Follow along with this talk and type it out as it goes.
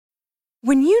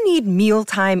When you need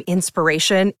mealtime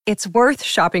inspiration, it's worth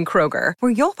shopping Kroger,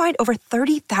 where you'll find over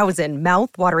 30,000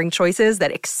 mouth-watering choices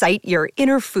that excite your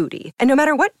inner foodie. And no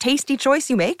matter what tasty choice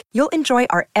you make, you'll enjoy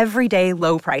our everyday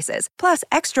low prices, plus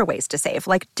extra ways to save,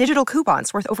 like digital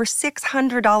coupons worth over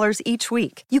 $600 each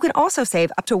week. You can also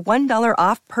save up to $1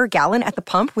 off per gallon at the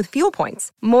pump with fuel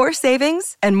points. More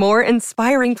savings and more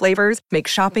inspiring flavors make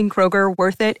shopping Kroger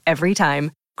worth it every time.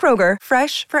 Kroger,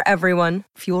 fresh for everyone.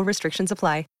 Fuel restrictions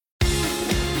apply.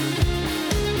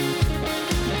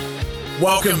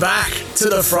 Welcome back to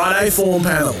the Friday Form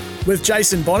Panel with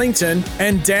Jason Bonington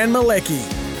and Dan Malecki.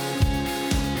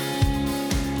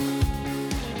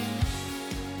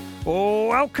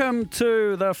 Welcome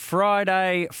to the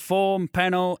Friday Form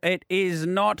Panel. It is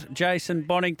not Jason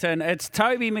Bonington. It's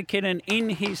Toby McKinnon in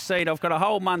his seat. I've got a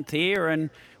whole month here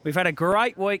and we've had a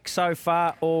great week so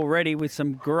far already with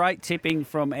some great tipping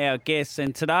from our guests.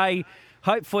 And today,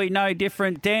 hopefully no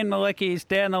different. Dan Malecki is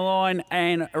down the line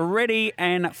and ready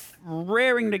and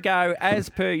raring to go as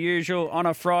per usual on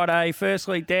a Friday.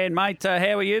 Firstly, Dan, mate,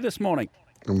 how are you this morning?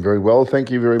 I'm very well.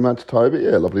 Thank you very much, Toby.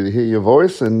 Yeah, lovely to hear your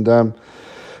voice. And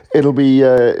it'll be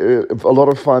a lot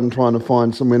of fun trying to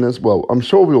find some winners. Well, I'm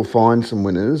sure we'll find some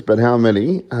winners, but how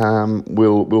many,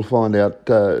 we'll find out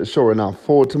sure enough.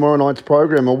 For tomorrow night's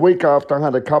program, a week after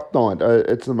Hunter Cup night,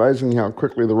 it's amazing how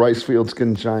quickly the race fields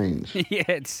can change. Yeah,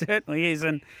 it certainly is.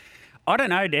 And I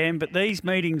don't know, Dan, but these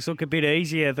meetings look a bit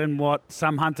easier than what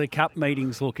some Hunter Cup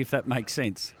meetings look, if that makes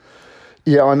sense.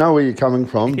 Yeah, I know where you're coming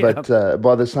from, but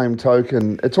by the same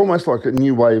token, it's almost like a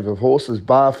new wave of horses,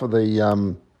 bar for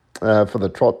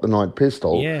the Trot the Night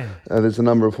Pistol. Yeah. There's a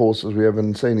number of horses we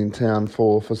haven't seen in town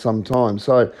for some time.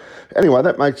 So anyway,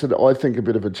 that makes it, I think, a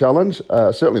bit of a challenge.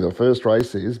 Certainly the first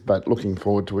race is, but looking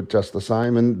forward to it just the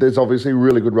same. And there's obviously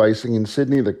really good racing in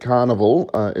Sydney. The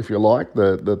Carnival, if you like,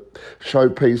 the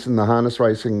showpiece in the harness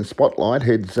racing spotlight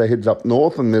heads up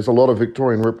north, and there's a lot of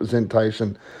Victorian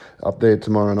representation up there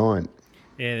tomorrow night.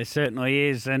 Yeah, there certainly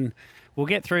is. And we'll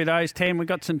get through those 10. We've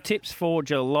got some tips for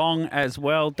Geelong as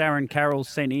well. Darren Carroll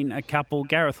sent in a couple.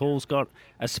 Gareth Hall's got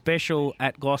a special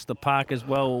at Gloucester Park as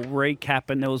well. We'll recap.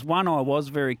 And there was one I was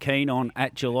very keen on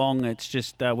at Geelong. It's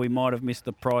just we might have missed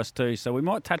the price too. So we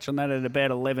might touch on that at about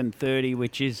 11:30,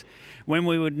 which is when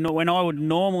I would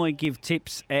normally give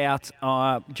tips out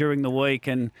during the week.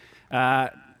 And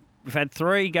we've had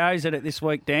 3 goes at it this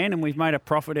week, Dan, and we've made a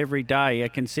profit every day, a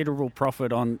considerable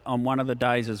profit on one of the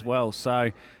days as well. So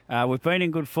we've been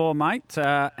in good form, mate.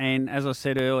 And as I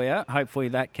said earlier, hopefully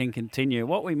that can continue.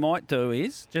 What we might do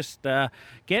is just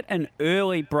get an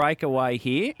early breakaway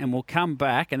here, and we'll come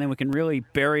back, and then we can really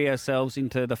bury ourselves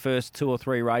into the first 2 or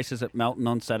 3 races at Melton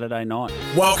on Saturday night.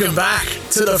 Welcome back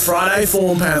to the Friday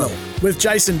Form Panel with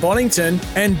Jason Bonington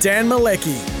and Dan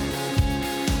Malecki.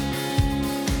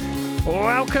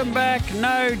 Welcome back.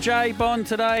 No Jay Bond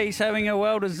today. He's having a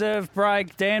well-deserved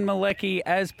break. Dan Malecki,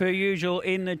 as per usual,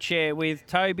 in the chair with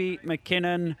Toby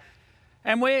McKinnon.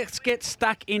 And let's get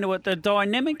stuck into it. The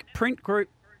Dynamic Print Group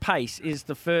Pace is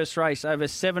the first race over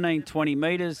 1720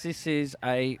 metres. This is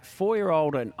a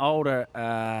 4-year-old and older.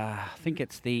 I think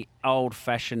it's the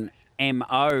old-fashioned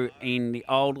MO in the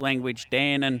old language,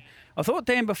 Dan. And I thought,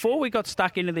 Dan, before we got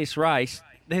stuck into this race,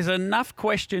 there's enough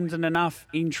questions and enough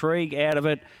intrigue out of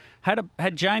it.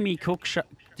 Had Jamie Cockshut,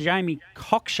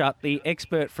 the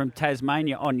expert from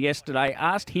Tasmania, on yesterday,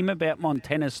 asked him about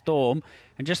Montana Storm,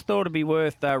 and just thought it'd be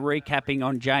worth recapping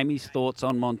on Jamie's thoughts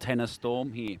on Montana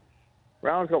Storm here.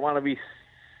 Rowan's got one of his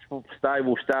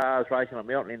stable stars racing at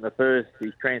Melton in the first.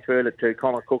 He's transferred it to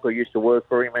Connor Cook, who used to work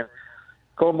for him, and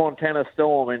called Montana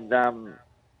Storm. And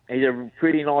he's a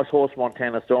pretty nice horse,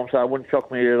 Montana Storm, so it wouldn't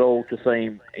shock me at all to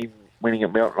see him winning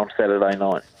at Melton on Saturday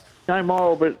night. No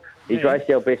moral, but he's raced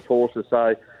our best horses,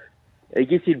 so he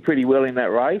gets in pretty well in that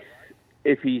race.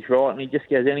 If he's right and he just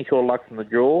gets any sort of luck from the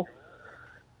draw,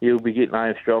 he'll be getting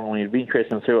home strongly. It'll be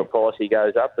interesting to see what price he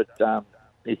goes up, but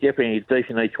he's definitely a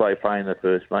decent each way playing the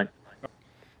first, mate.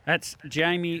 That's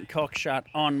Jamie Cockshut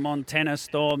on Montana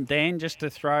Storm. Dan, just to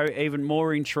throw even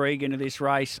more intrigue into this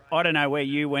race, I don't know where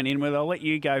you went in with. I'll let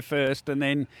you go first, and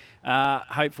then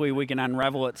hopefully we can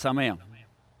unravel it somehow.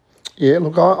 Yeah,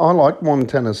 look, I like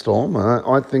Montana Storm.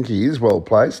 I think he is well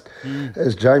placed,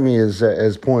 as Jamie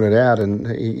has pointed out, and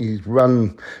he's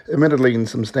run, admittedly, in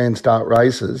some stand-start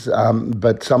races,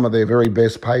 but some of their very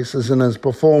best paces, and has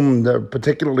performed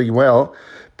particularly well.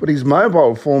 But his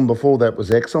mobile form before that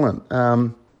was excellent.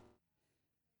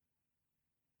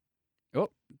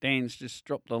 Dan's just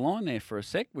dropped the line there for a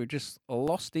sec. We've just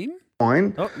lost him.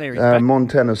 There he's back.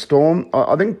 Montana Storm.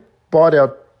 I think Bite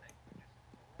Out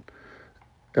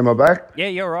Am I back? Yeah,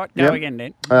 you're right. Go again,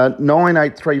 Dan. 9,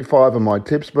 8, 3, 5 are my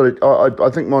tips, but I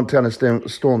think Montana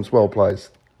Storm's well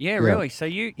placed. Yeah, really. So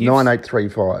you've 9, 8, 3,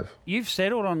 5. You've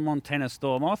settled on Montana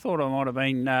Storm. I thought I might have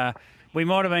been. We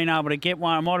might have been able to get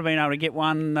one. I might have been able to get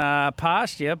one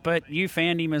past you, but you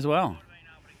found him as well.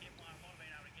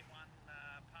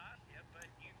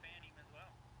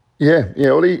 Yeah.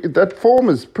 Well, that form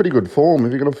is pretty good form.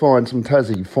 If you're going to find some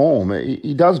Tassie form,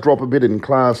 he does drop a bit in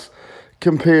class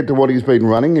compared to what he's been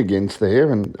running against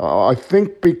there. And I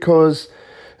think because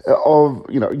of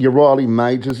your Riley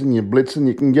Majors and your Blitzen,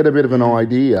 you can get a bit of an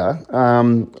idea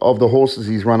of the horses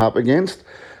he's run up against.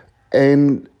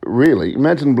 And really,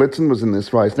 imagine Blitzen was in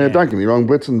this race. Now, don't get me wrong,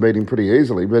 Blitzen beat him pretty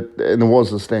easily, and it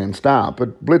was a stand start.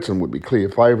 But Blitzen would be clear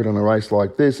favourite in a race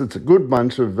like this. It's a good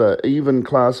bunch of even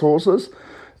class horses.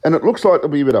 And it looks like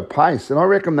there'll be a bit of pace, and I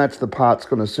reckon that's the part's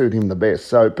going to suit him the best.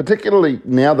 So particularly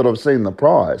now that I've seen the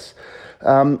price,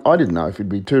 I didn't know if he'd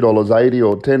be $2.80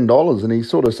 or $10, and he's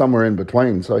sort of somewhere in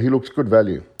between, so he looks good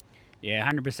value. Yeah,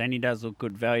 100% he does look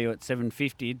good value at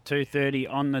 $7.50,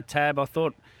 $2.30 on the tab. I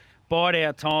thought bide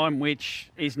our time,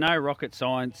 which is no rocket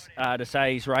science to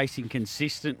say he's racing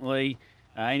consistently.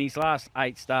 In his last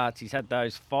 8 starts, he's had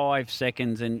those 5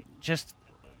 seconds and just...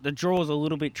 The draw's a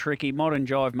little bit tricky. Modern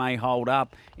Jive may hold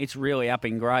up. It's really up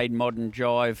in grade. Modern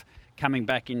Jive coming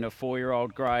back into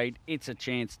 4-year-old grade. It's a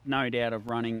chance, no doubt, of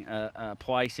running a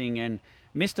placing. And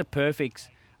Mr. Perfect's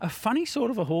a funny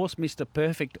sort of a horse, Mr.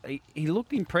 Perfect. He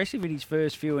looked impressive in his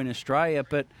first few in Australia,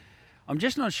 but I'm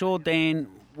just not sure, Dan,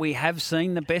 we have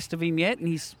seen the best of him yet. And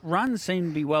his runs seem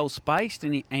to be well spaced,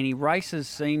 and he races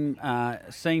seem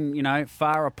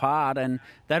far apart. And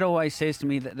that always says to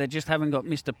me that they just haven't got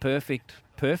Mr.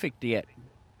 Perfect yet.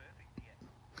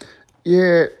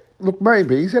 Yeah, look,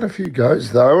 maybe. He's had a few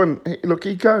goes, though, and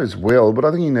he goes well, but I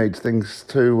think he needs things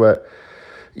to,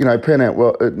 pan out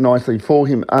well nicely for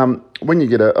him. When you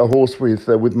get a horse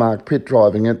with Mark Pitt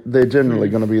driving it, they're generally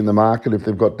going to be in the market if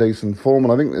they've got decent form,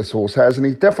 and I think this horse has, and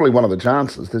he's definitely one of the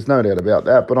chances. There's no doubt about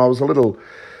that, but I was a little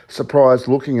surprised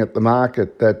looking at the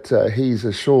market that he's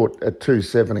a short at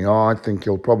 270. I think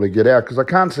he'll probably get out because I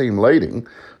can't see him leading.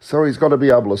 So he's got to be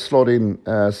able to slot in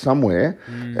somewhere.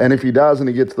 And if he does and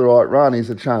he gets the right run, he's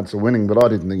a chance of winning. But I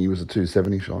didn't think he was a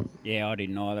 270 shot. Yeah, I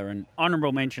didn't either. And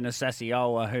honourable mention of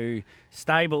Sassiola, who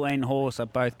stable and horse are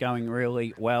both going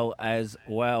really well as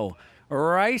well.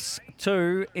 Race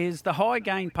 2 is the high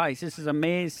gain pace. This is a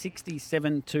mare's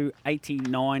 67 to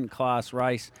 89 class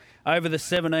race over the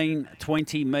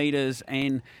 17-20 metres.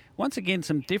 And once again,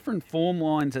 some different form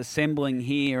lines assembling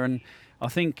here. And I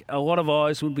think a lot of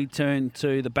eyes would be turned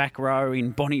to the back row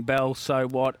in Bonnie Bell, So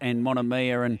What, and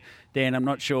Monomia. And Dan, I'm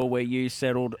not sure where you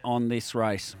settled on this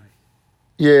race.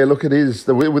 Yeah, look, it is.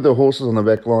 With the horses on the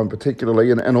back line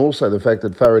particularly, and also the fact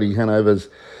that Faraday Hanover's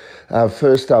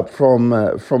first up from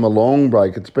a long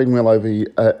break. It's been well over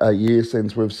a year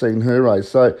since we've seen her race.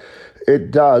 So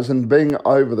it does, and being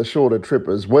over the shorter trip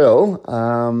as well,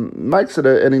 makes it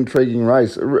an intriguing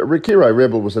race. Rikiro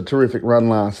Rebel was a terrific run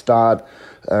last start.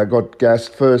 Got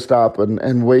gassed first up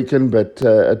and weakened, but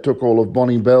it took all of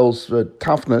Bonnie Bell's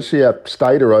toughness. She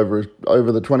outstayed her over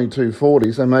the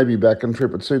 22.40, so maybe back and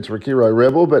trip it suits Rikiro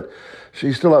Rebel, but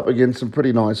she's still up against some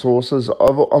pretty nice horses.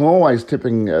 I'm always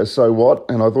tipping So What,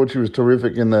 and I thought she was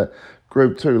terrific in the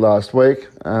Group 2 last week.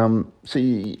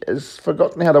 She has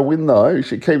forgotten how to win, though.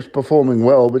 She keeps performing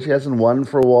well, but she hasn't won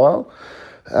for a while.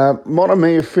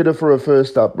 Monomia fitter for her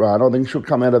first up run. I think she'll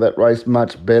come out of that race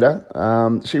much better.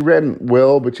 She ran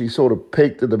well, but she sort of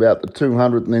peaked at about the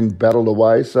 200 and then battled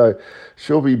away. So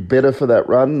she'll be better for that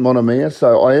run, Monomia.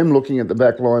 So I am looking at the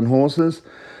backline horses.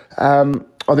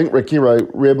 I think Rikiro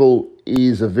Rebel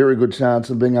is a very good chance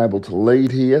of being able to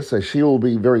lead here. So she will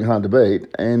be very hard to beat.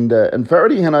 And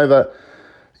Faraday Hanover,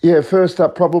 yeah, first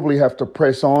up, probably have to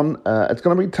press on. It's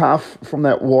going to be tough from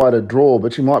that wider draw,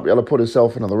 but she might be able to put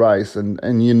herself into the race. And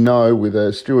with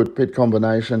a Stewart Pitt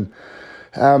combination,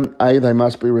 they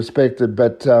must be respected,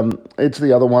 but it's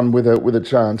the other one with a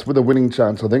chance, with a winning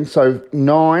chance, I think. So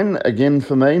 9 again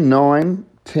for me, 9,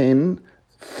 10,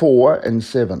 4 and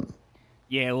 7.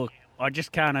 Yeah, look, I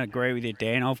just can't agree with you,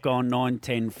 Dan. I've gone 9,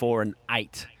 10, 4 and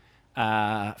 8.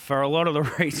 For a lot of the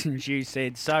reasons you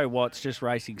said. So What's just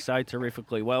racing so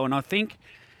terrifically well. And I think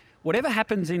whatever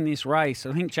happens in this race,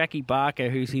 I think Jackie Barker,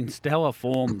 who's in stellar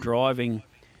form driving,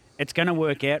 it's going to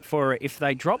work out for her. If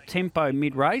they drop tempo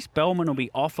mid-race, Bellman will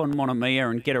be off on Monomia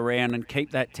and get around and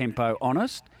keep that tempo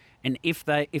honest. And if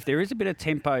there is a bit of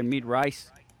tempo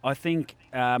mid-race, I think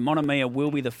Monomia will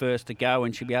be the first to go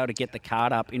and she'll be able to get the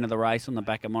card up into the race on the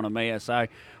back of Monomia. So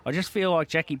I just feel like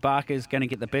Jackie Barker is going to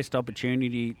get the best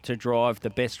opportunity to drive the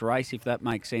best race, if that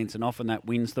makes sense, and often that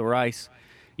wins the race.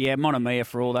 Yeah, Monomia,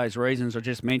 for all those reasons I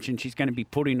just mentioned, she's going to be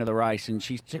put into the race, and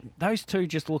those two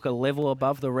just look a level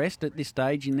above the rest at this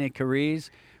stage in their careers.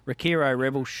 Rakiro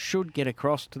Rebel should get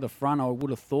across to the front, I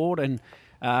would have thought, and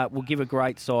will give a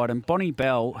great side. And Bonnie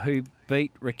Bell, who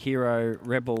beat Rakiro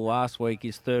Rebel last week,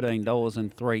 is $13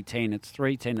 and $3.10. It's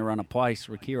 $3.10 to run a place.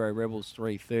 Rakiro Rebel's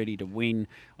 $3.30 to win.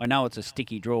 I know it's a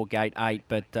sticky draw, gate 8,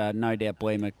 but no doubt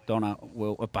Bailey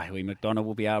McDonough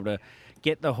will be able to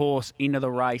get the horse into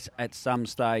the race at some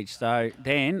stage. So,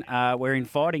 Dan, we're in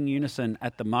fighting unison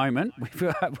at the moment.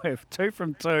 We're 2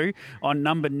 from 2 on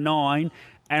number 9.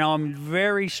 And I'm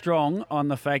very strong on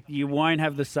the fact you won't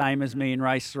have the same as me in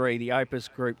race 3, the Opus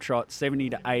Group Trot,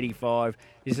 70 to 85.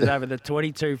 This is over the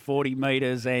 2240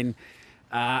 metres. And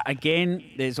again,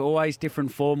 there's always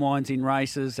different form lines in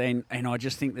races. And I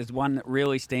just think there's one that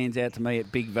really stands out to me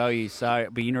at big value. So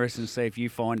it'll be interesting to see if you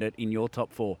find it in your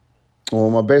top 4. Well,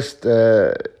 my best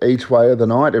each way of the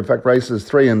night. In fact, races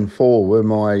 3 and 4 were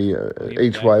my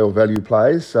each way or value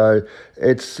plays. So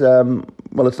it's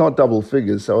it's not double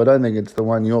figures. So I don't think it's the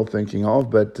one you're thinking of.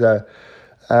 But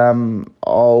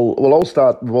I'll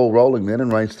start the ball rolling then in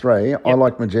race 3. Yep. I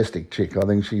like Majestic Chick. I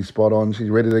think she's spot on. She's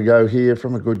ready to go here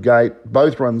from a good gate.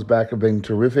 Both runs back have been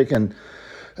terrific, and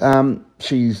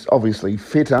she's obviously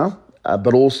fitter.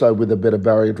 But also with a better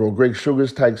barrier draw. Greg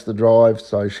Sugars takes the drive,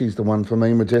 so she's the one for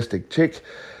me, Majestic Chick.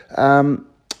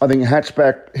 I think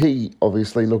Hatchback, he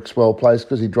obviously looks well placed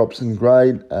because he drops in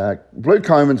grade. Blue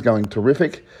Coman's going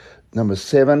terrific, number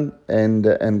 7, and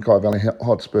Kai Valley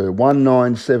Hotspur,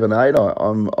 1978.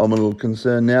 I'm a little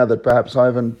concerned now that perhaps I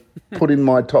haven't put in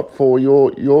my top 4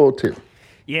 your tip.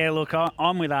 Yeah, look,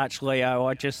 I'm with Arch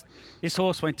Leo. This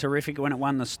horse went terrific when it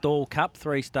won the Stall Cup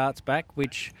 3 starts back,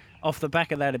 which off the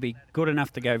back of that it'd be good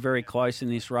enough to go very close in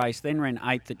this race. Then ran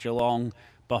 8th at Geelong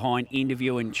behind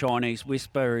Interview and Chinese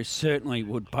Whisper, who certainly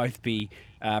would both be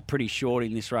pretty short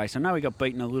in this race. I know he got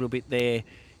beaten a little bit there.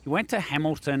 He went to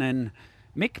Hamilton, and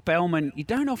Mick Bellman, you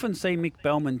don't often see Mick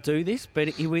Bellman do this, but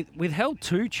he withheld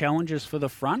 2 challenges for the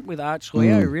front with Arch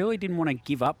Leo. He really didn't want to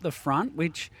give up the front,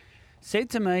 which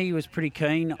said to me he was pretty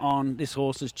keen on this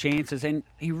horse's chances, and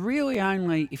he really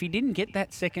only, if he didn't get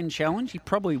that second challenge, he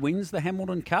probably wins the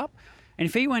Hamilton Cup. And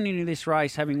if he went into this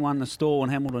race having won the Stall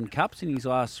and Hamilton Cups in his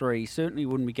last 3, he certainly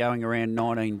wouldn't be going around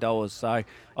 $19. So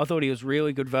I thought he was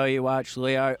really good value, Arch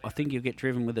Leo. I think he'll get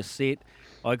driven with a sit.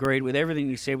 I agreed with everything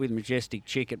you said with Majestic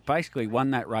Chick. It basically won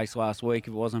that race last week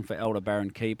if it wasn't for Elder Baron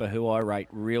Keeper, who I rate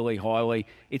really highly.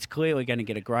 It's clearly going to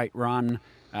get a great run.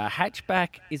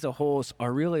 Hatchback is a horse I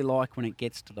really like when it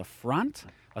gets to the front.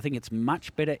 I think it's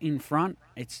much better in front.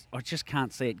 I just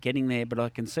can't see it getting there, but I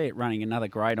can see it running another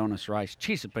great honest race.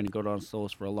 Geez, it's been a good honest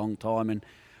horse for a long time. And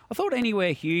I thought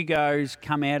Anywhere Hugo's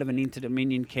come out of an Inter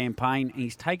Dominion campaign, and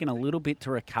he's taken a little bit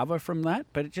to recover from that,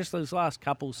 but it just those last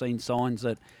couple seen signs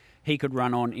that he could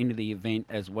run on into the event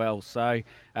as well. So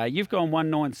you've gone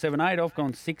 1978. I've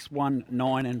gone 6, 1,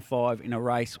 9 and 5 in a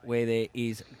race where there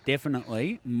is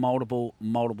definitely multiple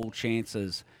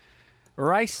chances.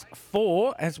 Race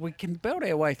 4, as we can belt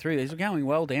our way through this. We're going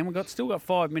well, Dan. Still got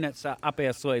 5 minutes up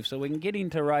our sleeve, so we can get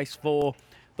into race 4.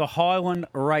 The Highland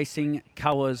Racing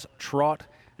Colours Trot.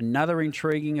 Another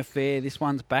intriguing affair. This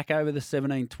one's back over the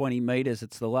 1720 metres.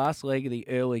 It's the last leg of the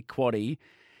early quaddie.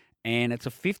 And it's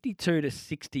a 52 to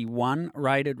 61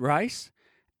 rated race.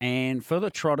 And for the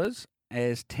trotters,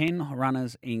 there's 10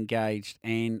 runners engaged.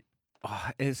 And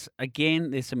there's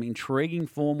some intriguing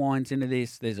form lines into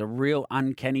this. There's a real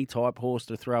uncanny type horse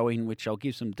to throw in, which I'll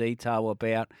give some detail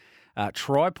about.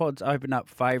 Tripods opened up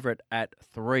favourite at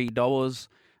 $3.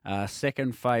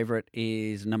 Second favourite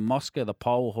is Namoska,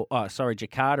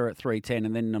 Jakarta at $3.10,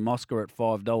 and then Namoska at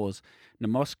 $5.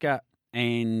 Namoska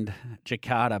and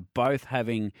Jakarta both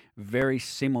having very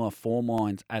similar form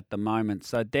lines at the moment.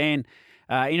 So, Dan,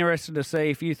 interested to see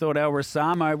if you thought El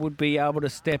Rosamo would be able to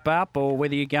step up, or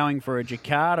whether you're going for a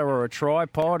Jakarta or a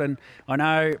Tripod. And I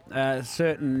know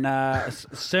certain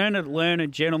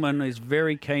learned gentleman is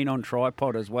very keen on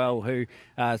Tripod as well, who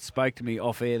spoke to me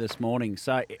off air this morning.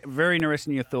 So very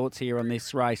interesting your thoughts here on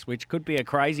this race, which could be a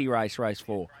crazy race, race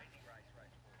 4.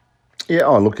 Yeah,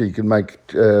 look, you can make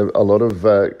a lot of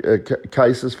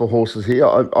cases for horses here.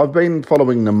 I've been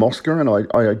following Namoska, and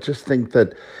I just think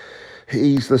that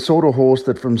he's the sort of horse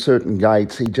that from certain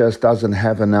gates he just doesn't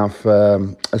have enough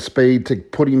speed to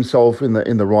put himself in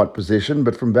the right position.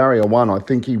 But from barrier 1, I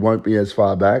think he won't be as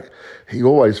far back. He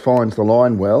always finds the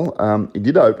line well. He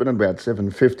did open at about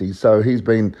 750, so he's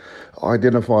been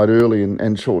identified early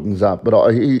and shortens up.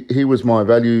 But he was my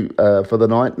value for the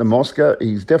night. Namoska,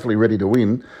 he's definitely ready to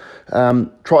win.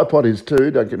 Tripod is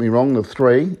 2, don't get me wrong, the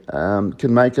 3.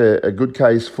 Can make a good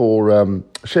case for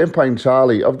Champagne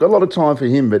Charlie. I've got a lot of time for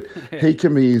him, but he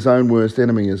can be his own worst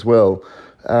enemy as well.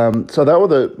 So that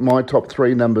were my top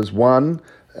 3 numbers, 1,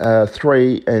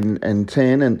 3 and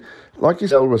 10. And like you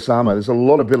said, El Rosamo, there's a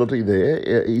lot of ability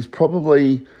there. He's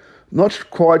probably not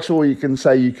quite sure you can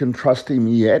say you can trust him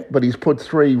yet, but he's put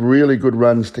 3 really good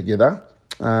runs together.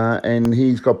 And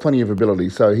he's got plenty of ability,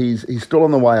 so he's still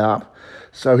on the way up.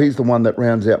 So he's the one that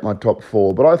rounds out my top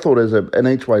 4. But I thought as an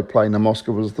each-way play,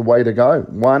 Namoska was the way to go.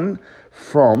 1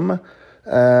 from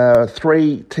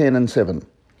 3, 10 and 7.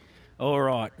 All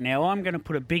right. Now, I'm going to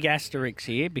put a big asterisk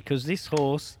here because this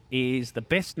horse is the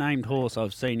best named horse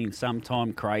I've seen in some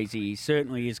time. Crazy. He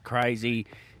certainly is crazy.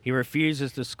 He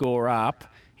refuses to score up.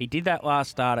 He did that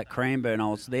last start at Cranbourne. I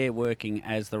was there working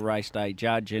as the race day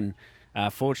judge, and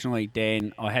fortunately,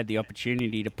 Dan, I had the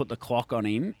opportunity to put the clock on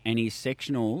him, and his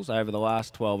sectionals over the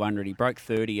last 1,200, he broke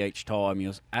 30 each time. He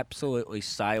was absolutely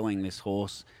sailing this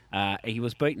horse. He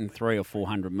was beaten 300 or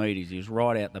 400 metres. He was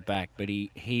right out the back, but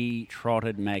he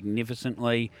trotted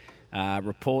magnificently.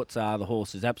 Reports are the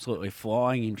horse is absolutely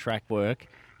flying in track work.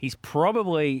 He's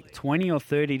probably 20 or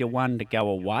 30 to 1 to go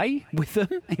away with them.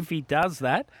 If he does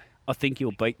that, I think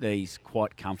he'll beat these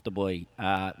quite comfortably.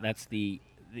 That's the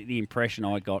impression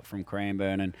I got from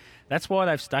Cranbourne, and that's why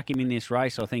they've stuck him in this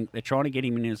race. I think they're trying to get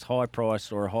him in as high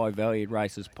priced or a high valued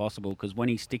race as possible, because when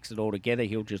he sticks it all together,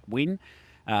 he'll just win,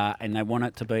 and they want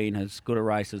it to be in as good a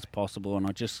race as possible. And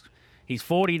he's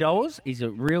 $40. He's a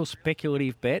real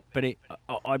speculative bet, but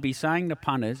I'd be saying to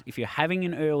punters, if you're having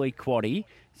an early quaddie,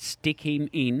 stick him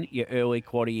in your early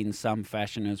quaddie in some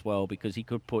fashion as well, because he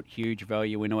could put huge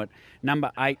value into it. Number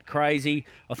 8, Crazy.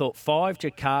 I thought 5,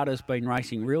 Jakarta's been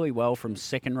racing really well from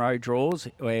second row draws,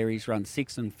 where he's run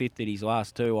 6th and 5th at his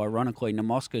last 2. Ironically,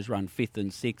 Namoska's run 5th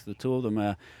and 6th. The two of them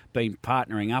have been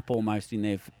partnering up almost in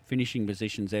their finishing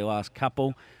positions their last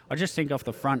couple. I just think off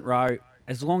the front row,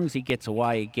 as long as he gets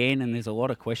away again, and there's a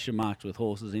lot of question marks with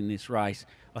horses in this race,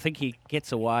 I think he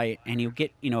gets away and he'll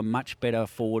get in a much better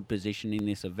forward position in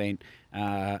this event.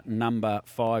 Number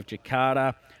 5,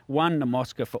 Jakarta. 1,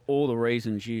 Namoska, for all the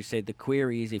reasons you said. The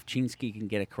query is if Chinsky can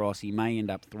get across, he may end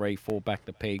up 3, 4 back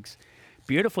the pegs.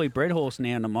 Beautifully bred horse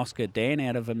now, Namoska, Dan,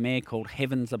 out of a mare called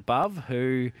Heavens Above,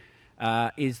 who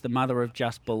is the mother of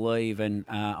Just Believe, and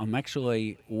I'm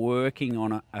actually working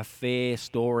on a fair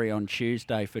story on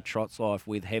Tuesday for Trots Life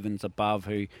with Heavens Above,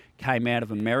 who came out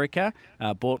of America,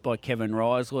 bought by Kevin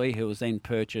Risley, who was then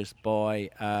purchased by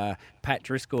Pat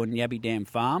Driscoll and Yabby Dam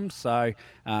Farms. So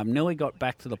nearly got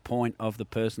back to the point of the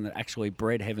person that actually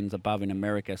bred Heavens Above in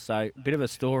America. So a bit of a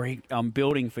story I'm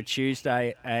building for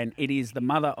Tuesday, and it is the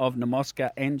mother of Namoska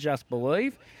and Just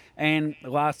Believe. And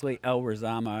lastly, El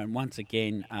Rosamo. And once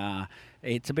again,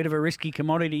 it's a bit of a risky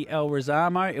commodity, El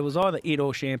Rosamo. It was either it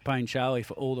or Champagne Charlie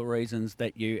for all the reasons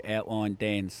that you outlined,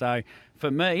 Dan. So for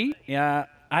me,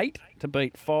 8 to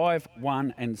beat 5,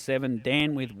 1 and 7.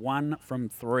 Dan with 1 from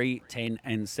 3, 10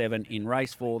 and 7 in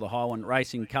race 4, the Highland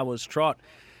Racing Colours Trot.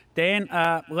 Dan,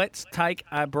 let's take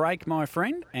a break, my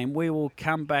friend, and we will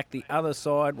come back the other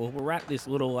side. We'll wrap this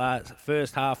little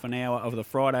first half an hour of the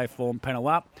Friday Form Panel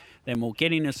up. Then we'll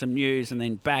get into some news and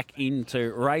then back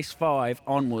into race 5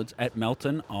 onwards at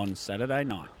Melton on Saturday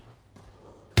night.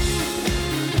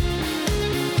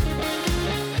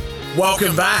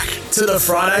 Welcome back to the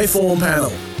Friday Form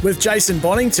Panel with Jason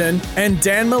Bonington and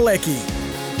Dan Malecki.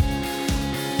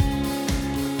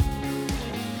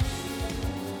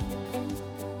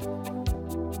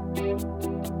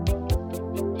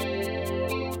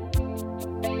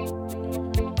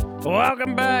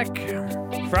 Welcome back.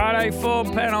 Friday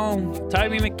Form Panel,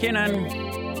 Toby McKinnon,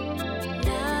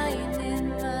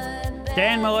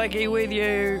 Dan Malecki with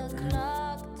you.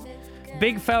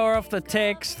 Big fella off the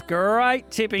text.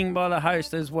 Great tipping by the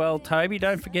host as well, Toby.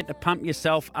 Don't forget to pump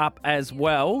yourself up as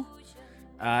well.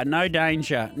 No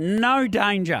danger,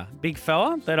 big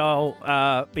fella, that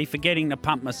I'll be forgetting to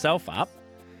pump myself up.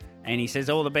 And he says,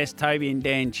 all the best, Toby and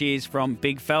Dan. Cheers from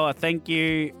Big Fella. Thank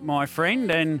you, my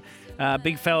friend. And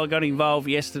Big Fella got involved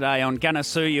yesterday on Gonna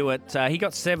Sue You at, he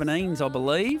got 17s, I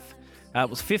believe. It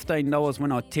was $15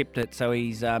 when I tipped it, so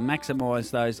he's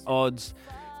maximised those odds.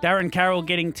 Darren Carroll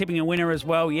tipping a winner as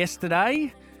well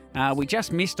yesterday. We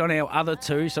just missed on our other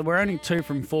 2, so we're only 2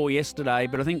 from 4 yesterday,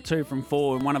 but I think 2 from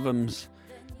 4, and one of them's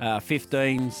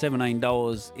 $15,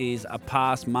 $17 is a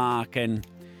pass mark. And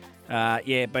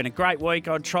been a great week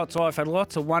on Trots Life. Had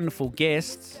lots of wonderful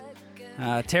guests.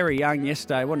 Terry Young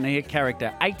yesterday, wasn't he a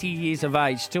character? 80 years of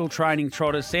age, still training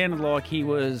trotters. Sounded like he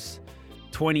was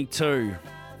 22.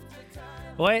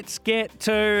 Let's get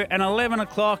to an 11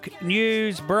 o'clock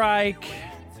news break.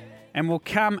 and we'll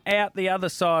come out the other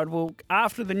side.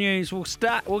 After the news,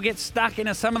 we'll get stuck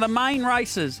into some of the main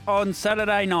races on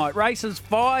Saturday night. Races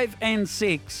 5 and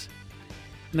 6.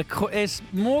 There's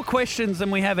more questions than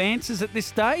we have answers at this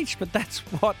stage, but that's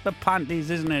what the punt is,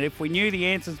 isn't it? If we knew the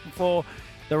answers before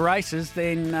the races,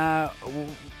 then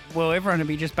everyone would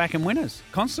be just backing winners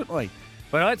constantly.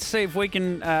 But let's see if we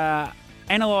can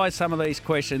analyse some of these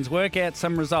questions, work out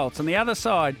some results. On the other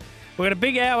side, we've got a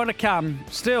big hour to come.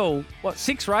 Still,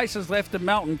 6 races left at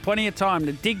Melton. Plenty of time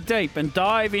to dig deep and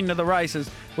dive into the races.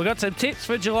 We've got some tips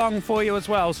for Geelong for you as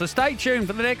well. So stay tuned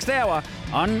for the next hour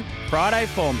on Friday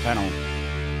Form Panel.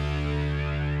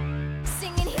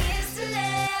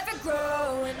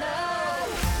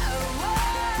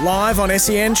 Live on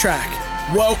SEN Track.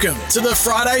 Welcome to the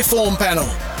Friday Form Panel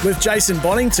with Jason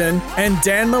Bonington and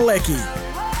Dan Malecki.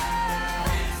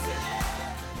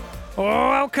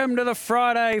 Welcome to the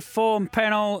Friday Form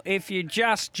Panel. If you're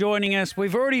just joining us,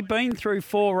 we've already been through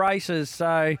 4 races,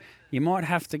 so you might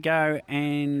have to go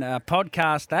and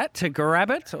podcast that to grab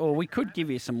it, or we could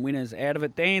give you some winners out of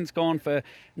it. Dan's gone for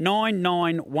 9,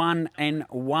 9, 1 and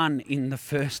 1 in the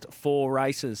first 4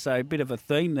 races, so a bit of a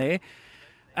theme there.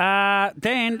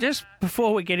 Dan, just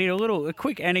before we get in, a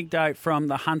quick anecdote from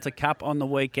the Hunter Cup on the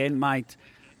weekend, mate.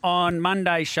 On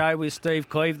Monday's show with Steve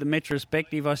Cleve, the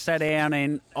Metrospective, I sat down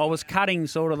and I was cutting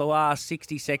sort of the last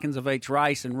 60 seconds of each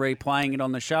race and replaying it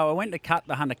on the show. I went to cut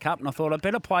the Hunter Cup and I thought I'd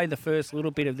better play the first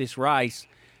little bit of this race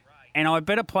and I'd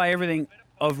better play everything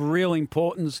of real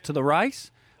importance to the race.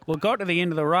 Well, got to the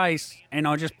end of the race and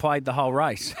I just played the whole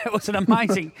race. It was an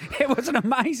amazing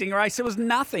race. There was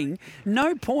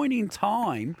no point in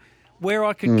time where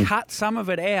I could cut some of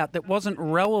it out that wasn't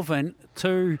relevant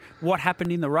to what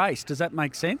happened in the race. Does that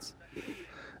make sense?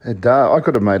 It does. I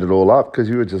could have made it all up because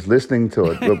you were just listening to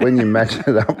it. But when you match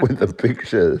it up with the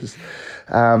pictures,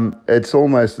 it's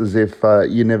almost as if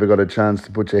you never got a chance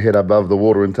to put your head above the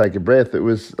water and take a breath.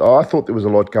 I thought there was a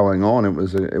lot going on. It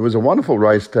was a wonderful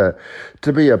race to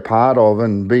be a part of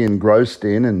and be engrossed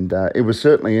in, and it was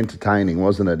certainly entertaining,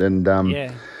 wasn't it? And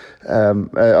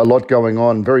a lot going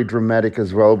on, very dramatic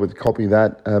as well with Copy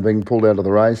That being pulled out of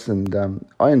the race, and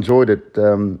I enjoyed it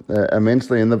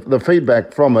immensely. And the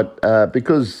feedback from it,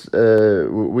 because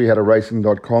we had a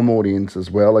racing.com audience as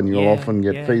well, and you'll often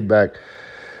get feedback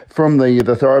from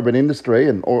the thoroughbred industry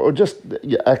or just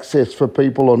access for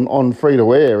people on free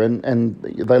to air, and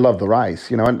they love the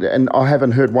race, and I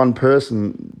haven't heard one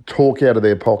person talk out of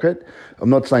their pocket. I'm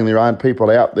not saying there aren't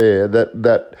people out there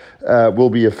that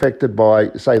will be affected by,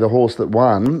 say, the horse that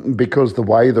won because the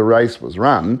way the race was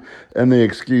run, and the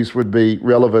excuse would be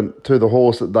relevant to the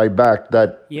horse that they backed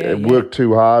that worked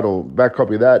too hard or back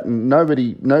Copy That, and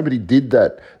nobody did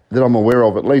that I'm aware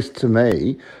of, at least to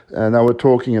me, and they were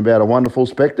talking about a wonderful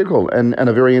spectacle and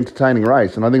a very entertaining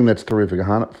race, and I think that's terrific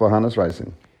for harness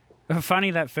racing. Funny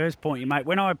that first point you made.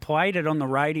 When I played it on the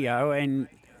radio and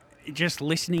just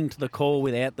listening to the call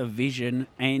without the vision,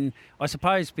 and I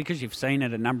suppose because you've seen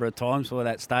it a number of times for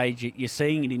that stage, you're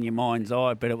seeing it in your mind's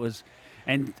eye, but it was...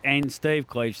 And Steve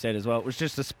Cleve said as well, it was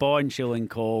just a spine-chilling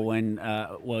call and,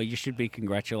 you should be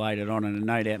congratulated on it, and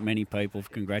no doubt many people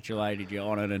have congratulated you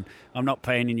on it, and I'm not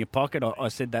peeing in your pocket. I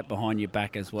said that behind your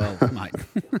back as well, mate.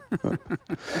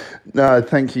 No,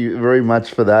 thank you very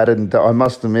much for that, and I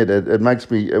must admit, it makes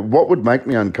me... What would make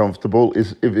me uncomfortable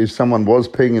is if someone was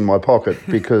peeing in my pocket,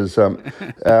 because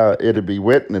it'd be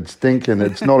wet and it'd stink, and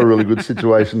it's not a really good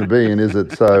situation to be in, is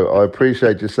it? So I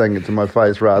appreciate you saying it to my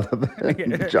face rather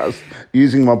than just...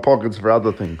 using my pockets for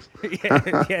other things.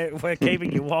 We're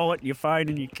keeping your wallet, your phone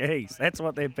and your keys. That's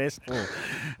what they're best for.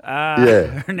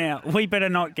 Now, we better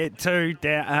not get too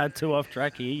off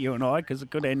track here, you and I, because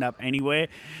it could end up anywhere.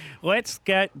 Let's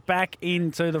get back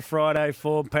into the Friday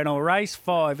Form Panel. Race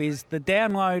 5 is the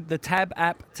download the Tab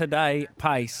app today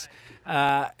pace.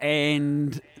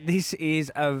 And this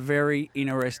is a very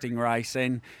interesting race,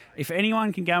 and if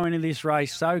anyone can go into this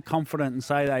race so confident and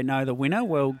say they know the winner,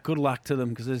 well, good luck to them,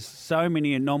 because there's so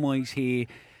many anomalies here.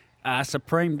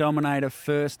 Supreme Dominator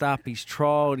first up, he's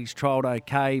trialled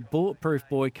okay. Bulletproof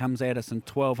Boy comes out of some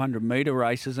 1,200 metre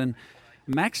races, and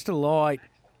Max Delight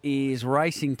is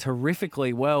racing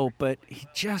terrifically well, but he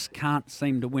just can't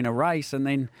seem to win a race. And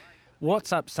then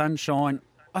What's Up Sunshine,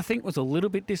 I think, was a little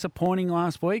bit disappointing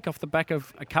last week off the back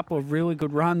of a couple of really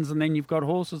good runs. And then you've got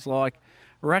horses like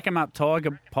Rack 'em Up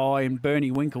Tiger Pie and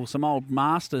Bernie Winkle, some old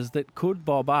masters that could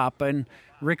bob up. And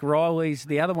Rick Riley's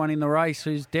the other one in the race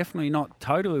who's definitely not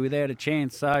totally without a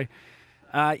chance. So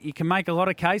you can make a lot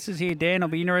of cases here, Dan. I'll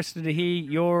be interested to hear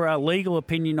your legal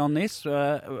opinion on this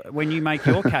when you make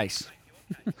your case.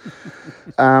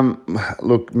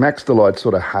 Look, Max Delight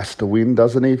sort of has to win,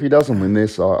 doesn't he? If he doesn't win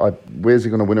this, where's he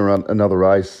going to win another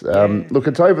race? Look,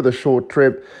 it's over the short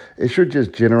trip. It should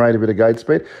just generate a bit of gate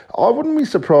speed. I wouldn't be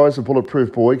surprised if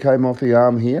Bulletproof Boy came off the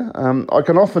arm here. I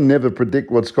can often never predict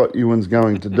what Scott Ewan's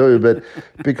going to do, but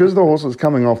because the horse is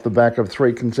coming off the back of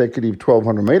 3 consecutive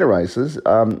 1,200-metre races,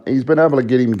 he's been able to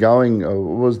get him going.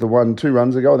 Was the one 2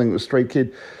 runs ago? I think it was Street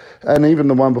Kid. And even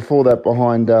the one before that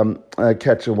behind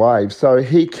Catch a Wave. So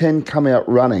he can come out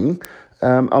running.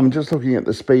 I'm just looking at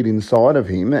the speed inside of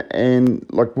him. And,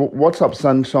 like, What's Up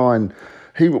Sunshine,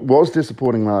 he was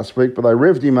disappointing last week, but they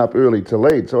revved him up early to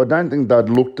lead. So I don't think they'd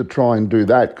look to try and do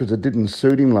that because it didn't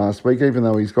suit him last week, even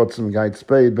though he's got some gate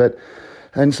speed.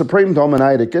 And Supreme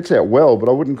Dominator gets out well, but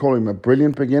I wouldn't call him a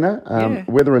brilliant beginner,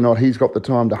 whether or not he's got the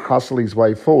time to hustle his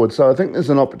way forward. So I think there's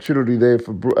an opportunity there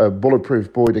for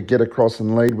Bulletproof Boy to get across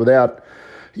and lead without,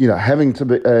 having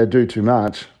to do too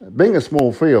much. Being a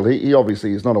small field, he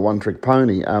obviously is not a one-trick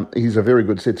pony. He's a very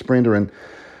good set sprinter, and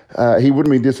he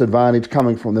wouldn't be disadvantaged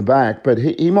coming from the back, but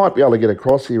he might be able to get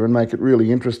across here and make it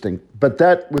really interesting. But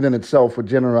that within itself would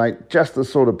generate just the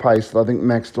sort of pace that I think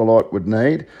Max Delight would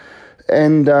need.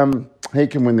 And he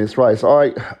can win this race.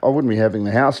 I wouldn't be having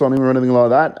the house on him or anything like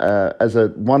that. As a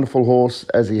wonderful horse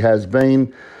as he has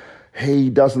been, he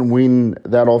doesn't win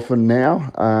that often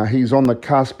now. He's on the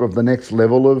cusp of the next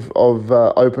level of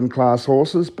open class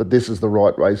horses, but this is the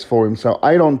right race for him. So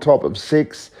 8 on top of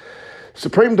 6.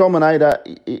 Supreme Dominator,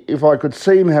 if I could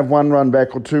see him have 1 run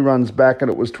back or 2 runs back and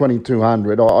it was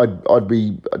 2,200, I'd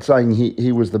be saying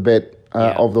he was the bet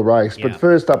of the race. But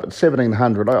first up at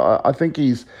 1,700, I think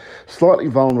he's slightly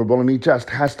vulnerable and he just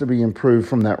has to be improved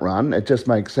from that run. It just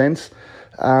makes sense.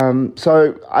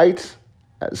 So 8,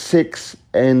 6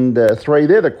 and 3,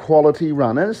 they're the quality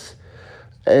runners.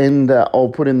 And I'll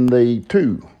put in the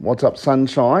 2, What's Up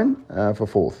Sunshine, for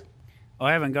 4th.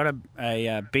 I haven't got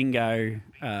a bingo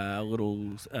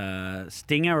little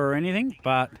stinger or anything,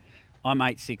 but I'm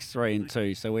 8, 6, 3 and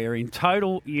 2. So we're in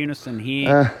total unison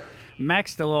here.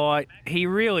 Max Delight, he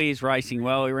really is racing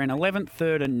well. He ran 11th,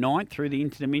 3rd and 9th through the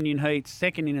Inter-Dominion heats,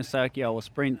 2nd in a Sochiola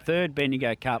Sprint, 3rd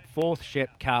Bendigo Cup, 4th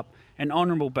Shep Cup, an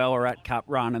Honourable Ballarat Cup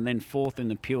run, and then 4th in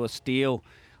the Pure Steel.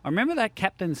 I remember that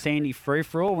Captain Sandy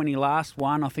free-for-all when he last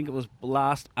won, I think it was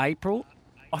last April.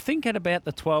 I think at about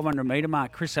the 1,200-metre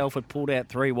mark, Chris Elford pulled out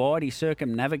 3 wide. He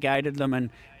circumnavigated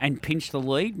them and pinched the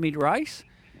lead mid-race.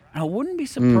 And I wouldn't be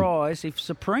surprised if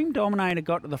Supreme Dominator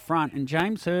got to the front and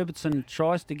James Herbertson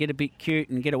tries to get a bit cute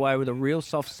and get away with a real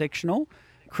soft sectional.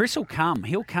 Chris will come.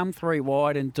 He'll come 3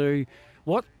 wide and do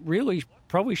what really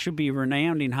probably should be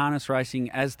renowned in harness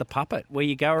racing as the puppet, where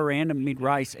you go around in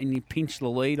mid-race and you pinch the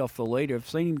lead off the leader. I've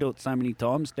seen him do it so many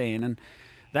times, Dan, and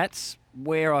that's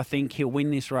where I think he'll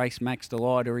win this race, Max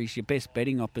Delight, or he's your best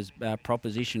betting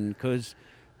proposition, because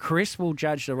Chris will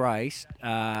judge the race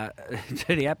to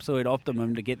the absolute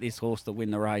optimum to get this horse to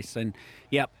win the race. And,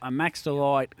 a Max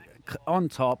Delight on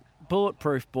top,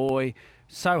 Bulletproof Boy,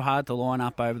 so hard to line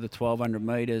up over the 1,200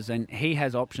 metres, and he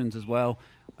has options as well.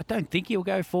 I don't think he'll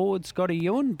go forward, Scotty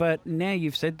Ewan, but now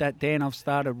you've said that, Dan, I've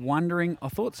started wondering. I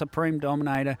thought Supreme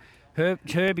Dominator,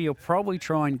 Herbie will probably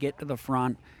try and get to the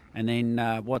front. And then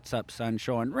What's Up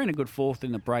Sunshine, ran a good 4th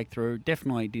in the breakthrough.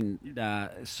 Definitely didn't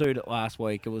suit it last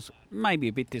week. It was maybe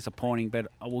a bit disappointing, but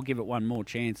I will give it one more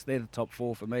chance. They're the top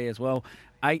 4 for me as well.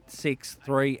 8, 6,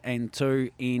 3 and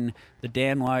 2 in the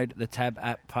download, the Tab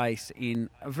app pace in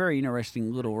a very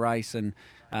interesting little race. And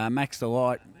Max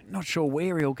Delight, not sure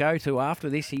where he'll go to after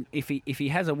this. If he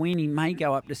has a win, he may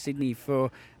go up to Sydney for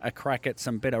a crack at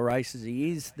some better races. He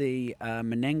is the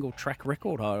Menangle track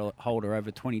record holder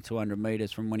over 2,200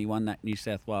 metres from when he won that New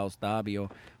South Wales Derby. Or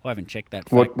I haven't checked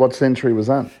that. What century was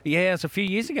that? Yeah, it was a few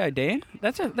years ago, Dan.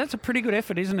 That's a pretty good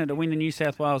effort, isn't it, to win the New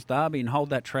South Wales Derby and hold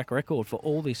that track record for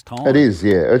all this time? It is,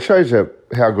 yeah. It shows you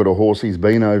how good a horse he's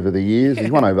been over the years. He's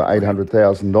won over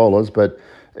 $800,000, but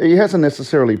he hasn't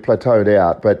necessarily plateaued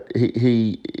out, but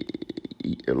he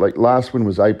like last win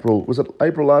was April. Was it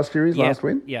April last year? His last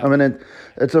win. Yeah. I mean,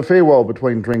 it's a fair while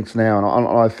between drinks now, and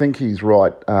I think he's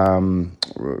right.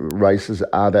 Races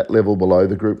are that level below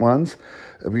the Group 1s,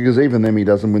 because even them he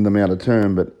doesn't win them out of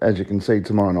term. But as you can see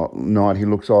tomorrow night, he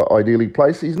looks ideally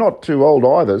placed. He's not too old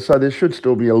either, so there should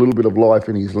still be a little bit of life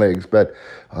in his legs. But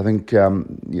I think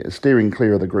steering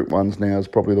clear of the Group 1s now is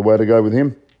probably the way to go with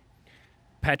him.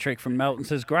 Patrick from Melton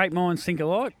says, great minds think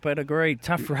alike, but agreed.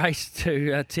 Tough race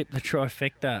to tip the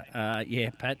trifecta.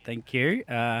 Pat, thank you.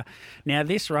 Now,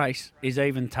 this race is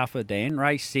even tougher, Dan.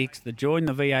 Race 6, the Join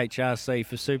the VHRC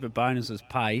for Super Bonuses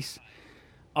pace.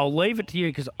 I'll leave it to you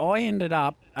because I ended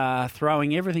up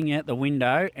throwing everything out the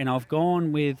window and I've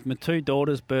gone with my two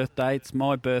daughters' birth dates,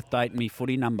 my birth date and my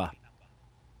footy number.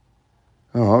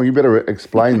 Oh, you better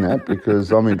explain that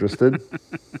because I'm interested.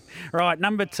 Right,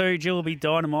 number 2, Jillaby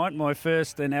Dynamite. My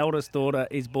first and eldest daughter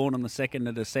is born on the 2nd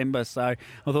of December, so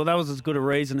I thought that was as good a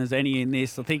reason as any in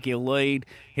this. I think he'll lead.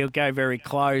 He'll go very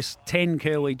close. 10,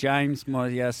 Curly James,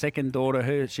 my second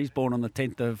daughter. She's born on the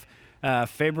 10th of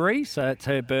February, so it's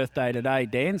her birthday today,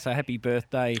 Dan. So happy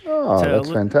birthday. Oh, that's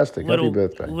fantastic. Happy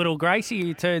birthday. Little Gracie,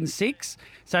 who turned 6.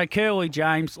 So Curly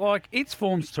James, its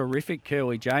form's terrific,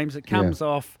 Curly James. It comes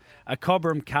off a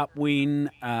Cobram Cup win.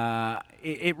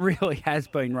 It really has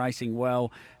been racing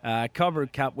well.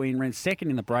 Cobram Cup win, ran second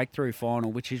in the breakthrough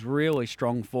final, which is really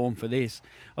strong form for this.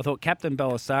 I thought Captain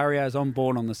Belisario is on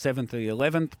board on the 7th of the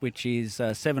 11th, which is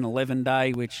 7-Eleven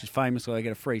Day, which is famously they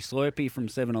get a free Slurpee from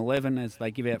 7-Eleven as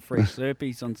they give out free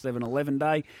Slurpees on 7-Eleven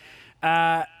Day.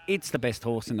 It's the best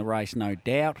horse in the race, no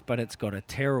doubt, but it's got a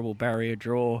terrible barrier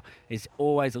draw. There's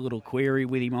always a little query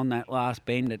with him on that last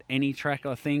bend at any track,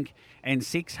 I think. And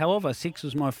 6, however, 6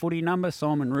 was my footy number.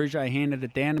 Simon Rouget handed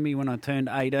it down to me when I turned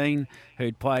 18,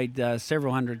 who'd played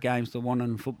several hundred games for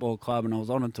Wanderton Football Club, and I was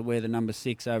honoured to wear the number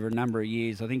 6 over a number of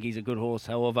years. I think he's a good horse,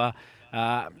 however.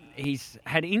 He's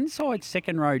had inside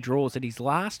second row draws at his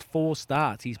last 4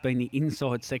 starts. He's been the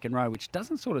inside second row, which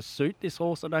doesn't sort of suit this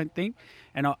horse, I don't think.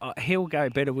 And he'll go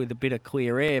better with a bit of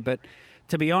clear air. But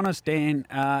to be honest, Dan,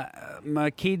 my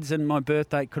kids and my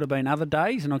birthday could have been other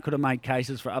days, and I could have made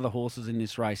cases for other horses in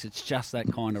this race. It's just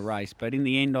that kind of race. But in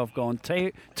the end, I've gone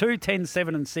 2, 10,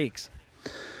 7 and 6.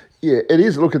 Yeah, it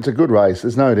is. Look, it's a good race.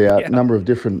 There's no doubt. Yeah. A number of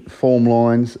different form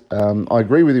lines. I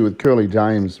agree with you with Curly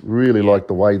James. Really like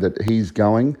the way that he's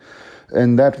going.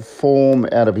 And that form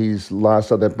out of his last,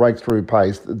 that breakthrough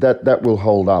pace, that will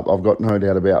hold up. I've got no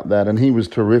doubt about that. And he was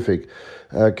terrific,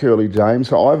 Curly James.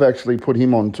 So I've actually put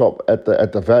him on top at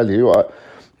the value.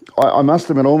 I must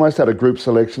admit, I almost had a group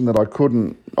selection that I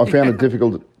couldn't. I found it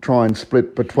difficult to try and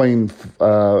split between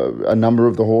a number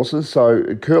of the horses.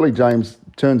 So Curly James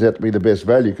turns out to be the best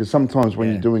value because sometimes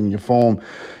when you're doing your form,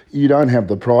 you don't have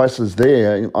the prices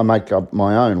there. I make up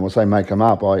my own. Well, say make them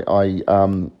up. I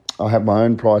have my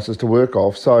own prices to work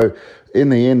off. So in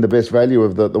the end, the best value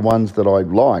of the ones that I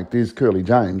liked is Curly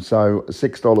James. So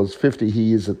 $6.50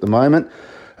 he is at the moment.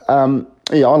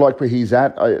 I like where he's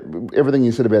at. Everything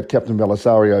you said about Captain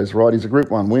Belisario is right. He's a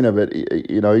Group 1 winner, but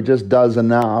he just does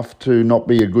enough to not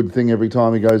be a good thing every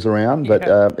time he goes around.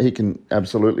 But he can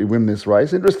absolutely win this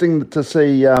race. Interesting to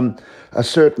see a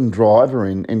certain driver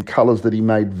in colours that he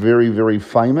made very, very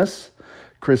famous,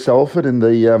 Chris Alford in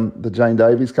the Jane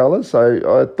Davies colours. So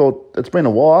I thought it's been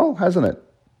a while, hasn't it?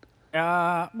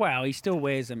 Well, he still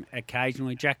wears them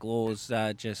occasionally. Jack Law's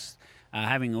just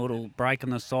having a little break on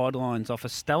the sidelines off a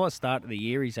stellar start of the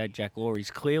year. He's had Jack Law. He's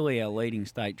clearly our leading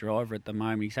state driver at the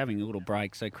moment. He's having a little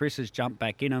break. So Chris has jumped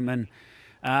back in him. And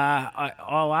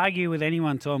I'll argue with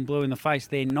anyone till I'm blue in the face.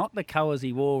 They're not the colours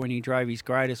he wore when he drove his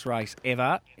greatest race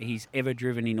ever. He's ever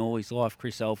driven in all his life.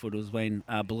 Chris Alford was when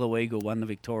Blue Eagle won the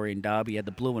Victorian Derby. He had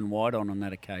the blue and white on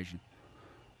that occasion.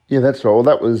 Yeah, that's right. Well,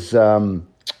 that was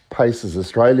Paces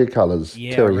Australia colours.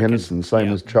 Yeah, Terry Henderson,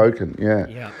 same as Chokin.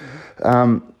 Yeah.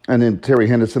 And then Terry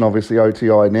Henderson, obviously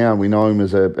OTI now, we know him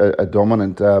as a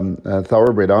dominant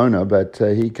thoroughbred owner, but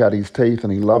he cut his teeth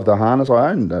and he loved the harness.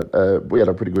 We had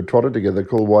a pretty good trotter together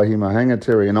called Waihima Hanger,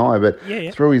 Terry and I, but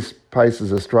through his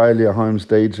Paces Australia, Holmes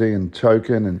DG and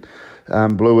Chokin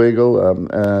and Blue Eagle,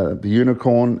 the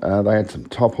Unicorn, they had some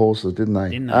top horses, didn't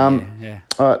they?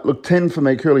 Look, 10 for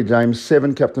me, Curly James,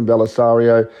 7, Captain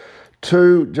Belisario,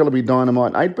 2, Jillaby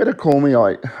Dynamite, 8, Better Call Me.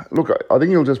 I think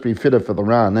he'll just be fitter for the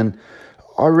run, and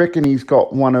I reckon he's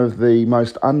got one of the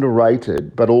most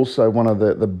underrated, but also one of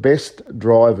the best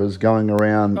drivers going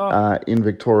around in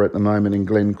Victoria at the moment in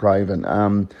Glenn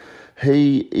Craven.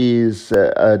 He is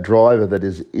a driver that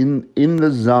is in the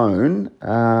zone.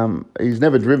 He's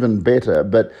never driven better,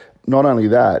 but not only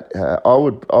that,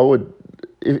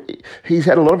 he's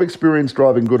had a lot of experience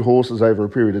driving good horses over a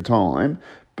period of time,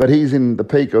 but he's in the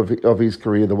peak of his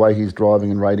career, the way he's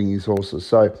driving and rating his horses.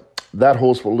 So that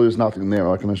horse will lose nothing there,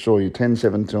 I can assure you. 10,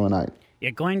 7, 2 and 8.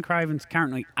 Yeah, Glenn Craven's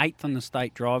currently 8th on the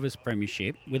State Drivers'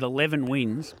 Premiership with 11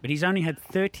 wins, but he's only had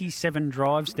 37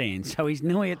 drive stands, so he's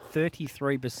nearly at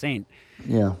 33%.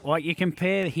 Yeah. Like, you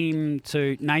compare him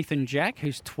to Nathan Jack,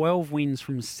 who's 12 wins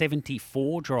from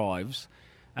 74 drives.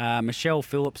 Michelle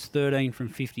Phillips, 13 from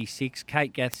 56.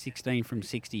 Kate Gath, 16 from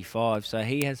 65. So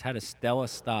he has had a stellar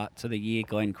start to the year,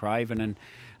 Glenn Craven. And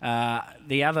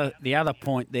The other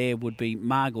point there would be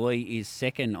Marg Lee is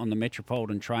second on the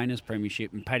Metropolitan Trainers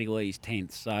Premiership and Paddy Lee is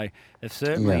 10th. So they've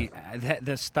certainly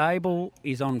the stable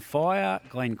is on fire.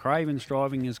 Glenn Craven's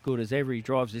driving as good as ever. He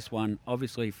drives this one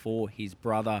obviously for his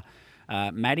brother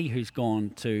Matty, who's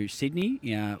gone to Sydney.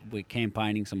 We're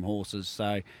campaigning some horses,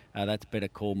 so that's Better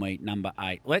Call Me, number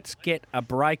 8. Let's get a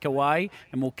breakaway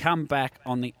and we'll come back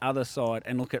on the other side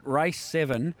and look at race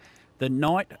 7. The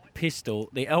Night Pistol,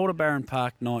 the Aldebaran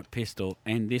Park Night Pistol,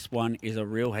 and this one is a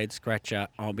real head scratcher.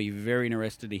 I'll be very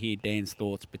interested to hear Dan's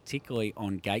thoughts, particularly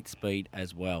on gate speed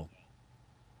as well.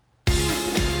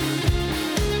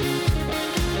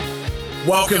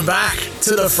 Welcome back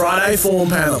to the Friday Form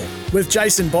Panel with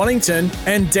Jason Bonington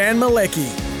and Dan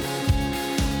Malecki.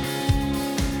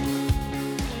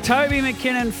 Toby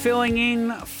McKinnon filling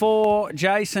in for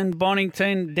Jason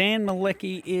Bonington. Dan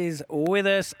Malecki is with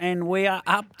us, and we are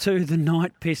up to the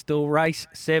Night Pistol, race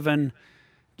 7.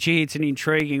 Gee, it's an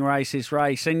intriguing race, this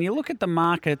race. And you look at the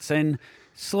markets, and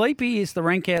Sleepy is the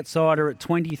rank outsider at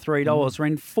 $23.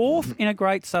 Ran 4th in a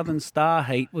Great Southern Star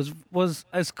heat, was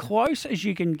as close as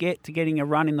you can get to getting a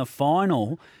run in the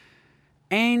final.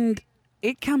 And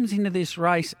it comes into this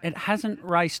race, it hasn't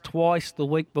raced twice the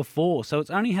week before. So it's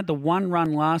only had the 1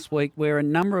 run last week, where a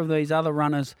number of these other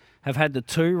runners have had the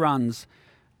 2 runs.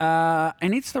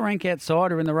 And it's the rank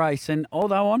outsider in the race. And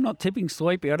although I'm not tipping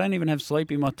Sleepy, I don't even have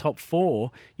Sleepy in my top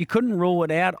 4, you couldn't rule it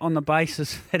out on the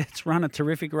basis that it's run a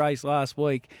terrific race last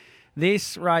week.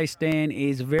 This race, Dan,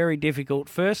 is very difficult.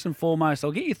 First and foremost,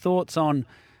 I'll get your thoughts on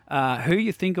who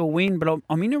you think will win, but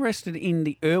I'm interested in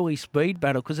the early speed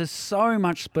battle because there's so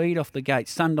much speed off the gate.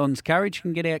 Sundon's Courage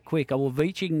can get out quick.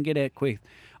 Awavici can get out quick.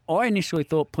 I initially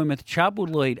thought Plymouth Chubb would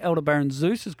lead. Aldebaran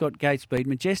Zeus has got gate speed.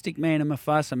 Majestic Man and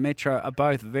Mufasa Metro are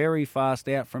both very fast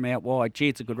out from out wide. Gee,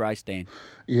 it's a good race, Dan.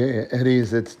 Yeah, it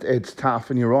is. It's tough,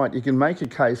 and you're right. You can make a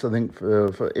case, I think,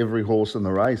 for every horse in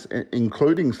the race,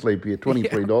 including Sleepy at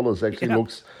 $23 actually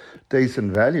looks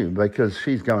decent value because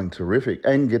she's going terrific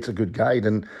and gets a good gate,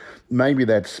 and maybe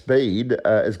that speed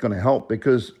is going to help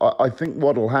because I think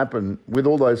what will happen with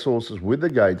all those horses with the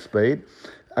gate speed,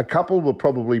 a couple will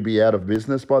probably be out of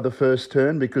business by the first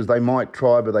turn because they might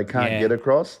try but they can't get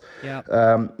across.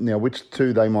 Now, which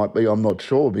 2 they might be, I'm not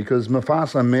sure, because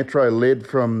Mufasa Metro led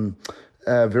from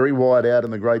very wide out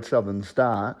in the Great Southern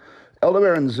Star.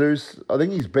 Aldebaran Zeus, I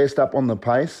think he's best up on the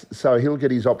pace, so he'll get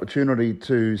his opportunity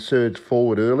to surge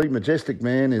forward early. Majestic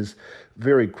Man is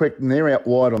very quick, and they're out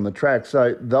wide on the track,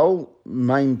 so they'll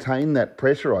maintain that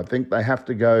pressure. I think they have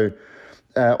to go,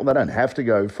 well, they don't have to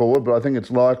go forward, but I think it's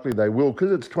likely they will,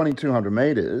 because it's 2,200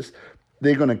 metres.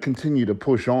 They're going to continue to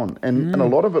push on, and a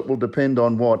lot of it will depend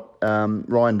on what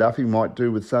Ryan Duffy might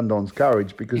do with Sundon's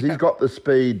Courage, because he's got the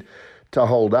speed to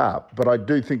hold up, but I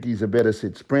do think he's a better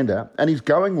sit sprinter, and he's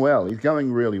going well. He's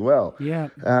going really well.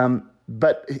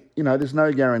 But, you know, there's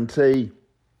no guarantee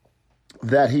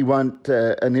that he won't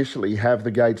initially have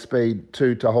the gate speed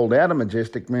to hold out a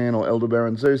Majestic Man or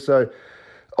Aldebaran Zeus. So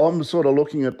I'm sort of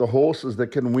looking at the horses that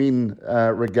can win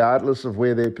regardless of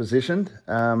where they're positioned.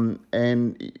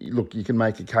 And, look, you can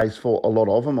make a case for a lot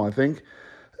of them, I think.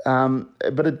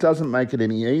 But it doesn't make it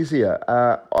any easier.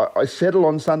 I settle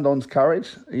on Sundon's Courage.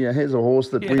 Yeah, here's a horse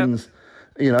that wins,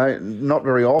 you know, not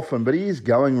very often, but he is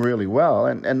going really well.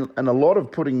 And a lot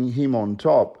of putting him on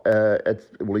top,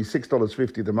 he's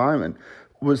 $6.50 at the moment,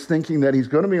 was thinking that he's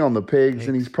going to be on the pegs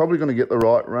and he's probably going to get the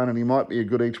right run and he might be a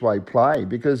good each-way play,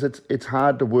 because it's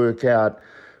hard to work out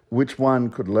which one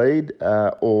could lead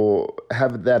or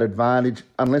have that advantage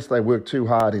unless they work too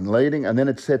hard in leading, and then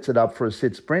it sets it up for a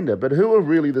sit sprinter. But who are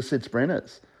really the sit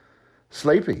sprinters?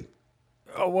 Sleepy.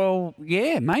 Oh, well,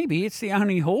 yeah, maybe. It's the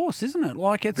only horse, isn't it?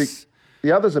 Like it's...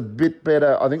 The others a bit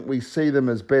better. I think we see them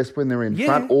as best when they're in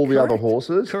front, all the other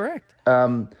horses. Correct.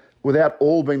 Without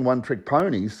all being one-trick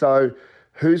ponies. So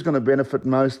who's going to benefit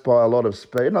most by a lot of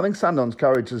speed? And I think Sundon's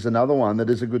Courage is another one that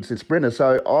is a good sit sprinter.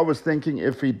 So I was thinking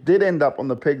if he did end up on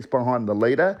the pegs behind the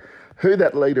leader, who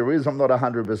that leader is, I'm not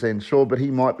 100% sure, but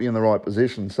he might be in the right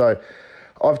position. So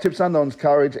I've tipped Sundon's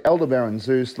Courage. Aldebaran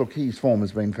Zeus, look, his form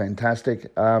has been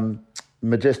fantastic.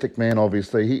 Majestic Man,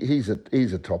 obviously, he's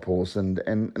a top horse. And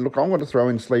look, I'm going to throw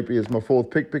in Sleepy as my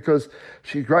 4th pick because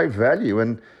she's great value.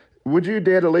 And would you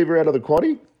dare to leave her out of the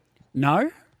quaddie?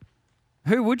 No.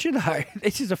 Who would you, though?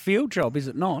 This is a field job, is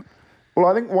it not? Well,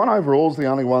 I think 1 overall is the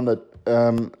only one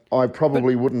that I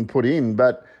probably wouldn't put in.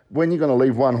 But when you're going to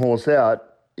leave one horse out,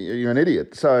 you're an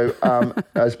idiot. So,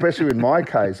 especially in my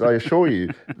case, I assure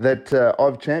you that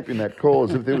I've championed that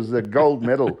cause. If there was a gold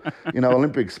medal,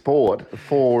 Olympic sport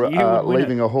for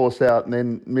leaving a horse out and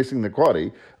then missing the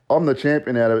quaddie, I'm the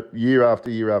champion out of it year after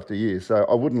year after year, so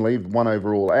I wouldn't leave 1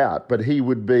 overall out, but he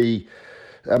would be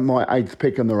my 8th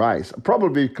pick in the race,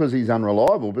 probably because he's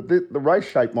unreliable, but the race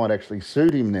shape might actually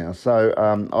suit him now, so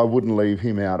I wouldn't leave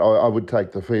him out. I would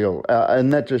take the field,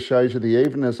 and that just shows you the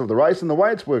evenness of the race and the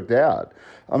way it's worked out.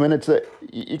 I mean,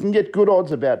 you can get good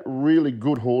odds about really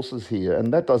good horses here,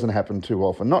 and that doesn't happen too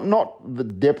often. Not the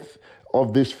depth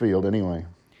of this field anyway.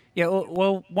 Yeah,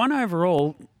 well, 1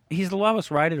 overall, he's the lowest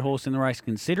rated horse in the race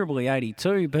considerably,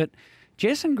 82, but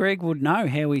Jess and Greg would know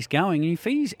how he's going, and if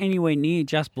he's anywhere near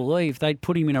Just Believe, they'd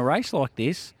put him in a race like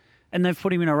this, and they've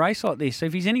put him in a race like this. So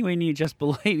if he's anywhere near Just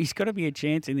Believe, he's got to be a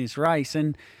chance in this race,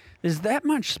 and there's that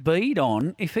much speed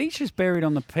on. If he's just buried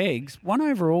on the pegs, 1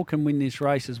 overall can win this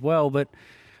race as well, but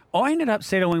I ended up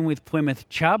settling with Plymouth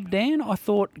Chubb, Dan. I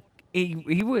thought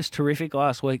he was terrific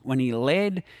last week when he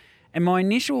led. And my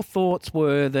initial thoughts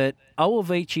were that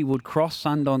Olavici would cross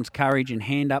Sundon's Courage and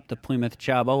hand up to Plymouth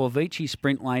Chubb. Olavici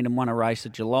sprint lane and won a race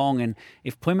at Geelong. And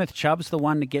if Plymouth Chubb's the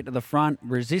one to get to the front,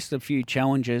 resist a few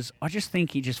challenges, I just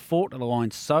think he just fought to the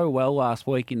line so well last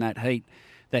week in that heat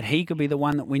that he could be the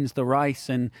one that wins the race.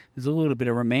 And there's a little bit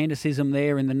of romanticism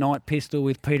there in the Night Pistol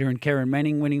with Peter and Karen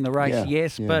Manning winning the race,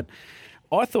 yes. But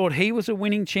I thought he was a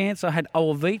winning chance. I had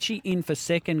Olavici in for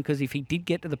second because if he did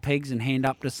get to the pegs and hand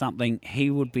up to something,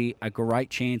 he would be a great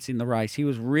chance in the race. He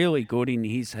was really good in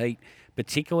his heat,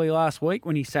 particularly last week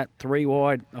when he sat 3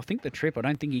 wide. I think the trip, I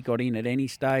don't think he got in at any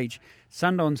stage.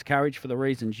 Sundon's Courage, for the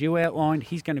reasons you outlined,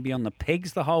 he's going to be on the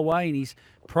pegs the whole way, and he's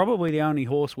probably the only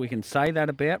horse we can say that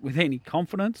about with any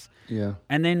confidence. Yeah.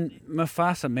 And then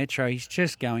Mufasa Metro, he's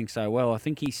just going so well. I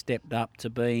think he stepped up to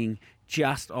being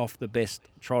just off the best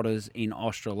trotters in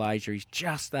Australasia. He's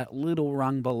just that little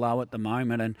rung below at the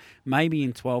moment, and maybe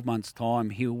in 12 months' time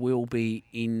he will be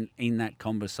in that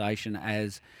conversation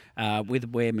as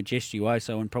with where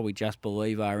Majestuoso and probably Just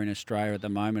Believe are in Australia at the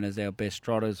moment as our best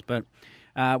trotters. But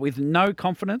with no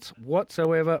confidence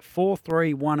whatsoever, 4,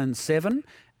 3, 1 and 7.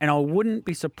 And I wouldn't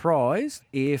be surprised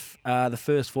if the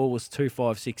first 4 was 2,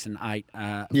 5, 6 and 8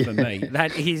 for me.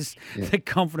 That is the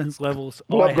confidence levels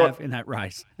I have in that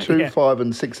race. 2, 5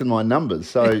 and 6 in my numbers.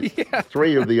 So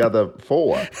 3 of the other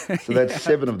 4. So that's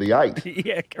 7 of the 8.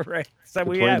 Yeah, correct. So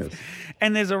we have. Us.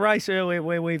 And there's a race earlier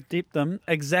where we've dipped them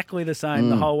exactly the same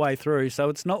the whole way through. So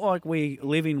it's not like we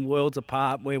live in worlds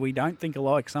apart where we don't think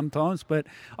alike sometimes. But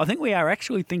I think we are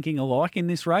actually thinking alike in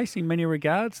this race in many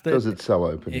regards. Because it's so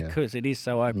open. Because it is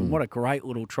so open. What a great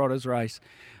little trotters race.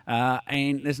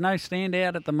 And there's no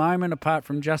standout at the moment apart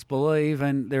from Just Believe,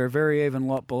 and they're a very even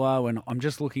lot below, and I'm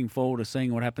just looking forward to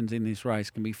seeing what happens in this race.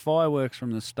 It can be fireworks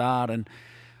from the start, and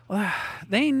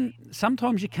then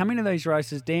sometimes you come into these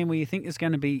races, Dan, where you think it's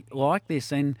going to be like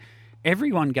this, and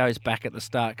everyone goes back at the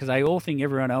start because they all think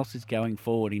everyone else is going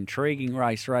forward. Intriguing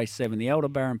race 7, the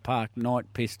Aldebaran Park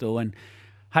Night Pistol, and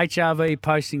HRV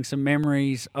posting some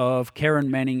memories of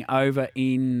Karen Manning over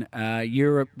in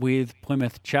Europe with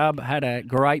Plymouth Chubb. Had a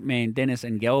great man, Dennis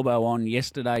Engelbo, on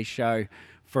yesterday's show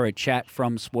for a chat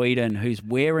from Sweden, who's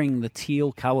wearing the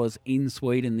teal colours in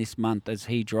Sweden this month as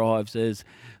he drives, as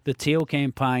the teal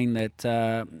campaign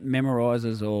that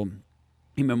memorises or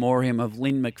in memoriam of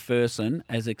Lynn McPherson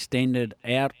has extended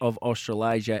out of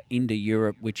Australasia into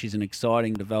Europe, which is an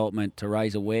exciting development to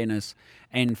raise awareness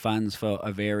and funds for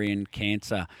ovarian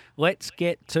cancer. Let's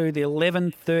get to the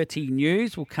 11:30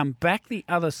 news. We'll come back the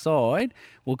other side.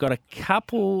 We've got a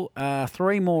couple,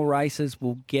 3 more races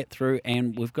we'll get through,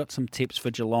 and we've got some tips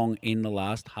for Geelong in the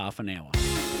last half an hour.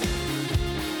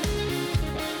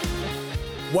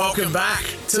 Welcome back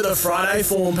to the Friday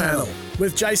Form Panel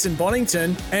with Jason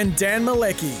Bonington and Dan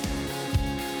Malecki.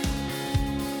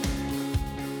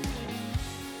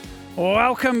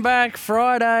 Welcome back,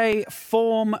 Friday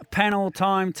Form Panel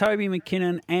time. Toby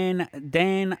McKinnon and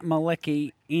Dan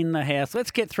Malecki in the house.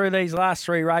 Let's get through these last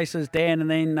 3 races, Dan,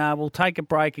 and then we'll take a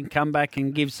break and come back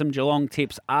and give some Geelong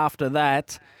tips after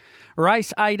that.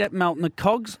 Race 8 at Melton, the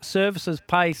Cogs Services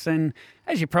Pace, and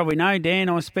as you probably know, Dan,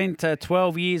 I spent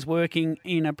 12 years working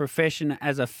in a profession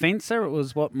as a fencer. It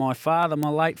was what my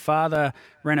late father,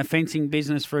 ran a fencing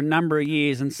business for a number of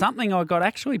years, and something I got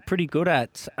actually pretty good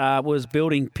at was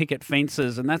building picket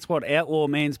fences, and that's what Outlaw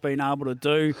Man's been able to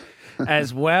do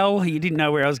as well. You didn't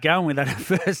know where I was going with that at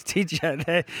first, did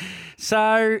you?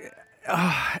 So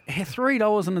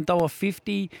 $3 and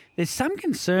 $1.50. There's some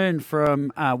concern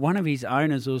from one of his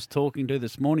owners I was talking to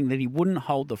this morning that he wouldn't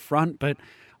hold the front, but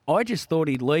I just thought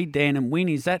he'd lead, Dan, and win.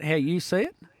 Is that how you see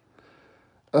it?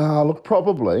 Look,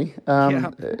 probably.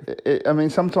 I mean,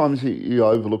 sometimes you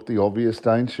overlook the obvious,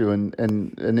 don't you?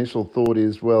 And initial thought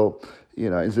is, well, you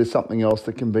know, is there something else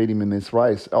that can beat him in this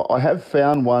race? I have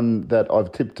found one that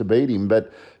I've tipped to beat him,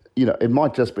 but it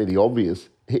might just be the obvious.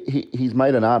 He's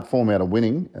made an art form out of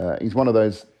winning. He's one of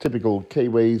those typical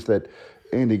Kiwis that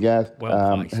Andy Gath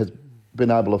has been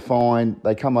able to find.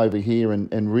 They come over here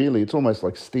and really it's almost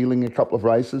like stealing a couple of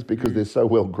races because they're so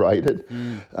well graded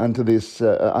under this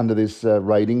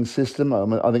rating system.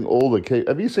 I think all the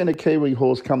have you seen a Kiwi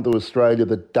horse come to Australia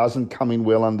that doesn't come in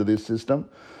well under this system?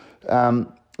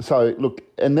 So, look,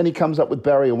 and then he comes up with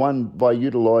barrier one by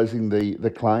utilising the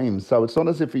claims. So it's not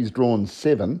as if he's drawn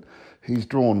 7, he's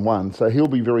drawn 1. So he'll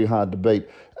be very hard to beat.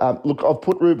 Look, I've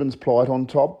put Ruben's Plight on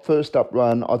top. First up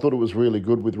run, I thought it was really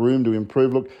good with room to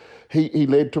improve. Look, he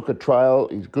led, took a trail.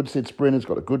 He's a good set sprinter. He's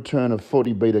got a good turn of foot.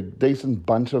 He beat a decent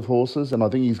bunch of horses, and I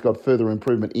think he's got further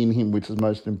improvement in him, which is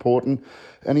most important.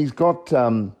 And he's got,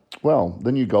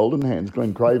 the new Golden Hands,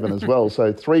 Glenn Craven as well.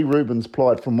 So 3 Ruben's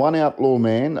Plight from 1 Outlaw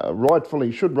Man. Rightfully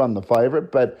should run the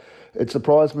favourite, but it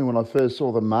surprised me when I first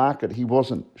saw the market. He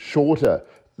wasn't shorter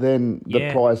than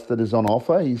the price that is on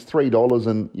offer. He's $3,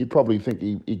 and you'd probably think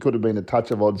he could have been a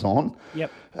touch of odds on.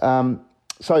 Yep.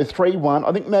 So 3-1.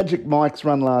 I think Magic Mike's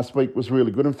run last week was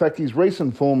really good. In fact, his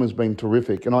recent form has been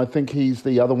terrific, and I think he's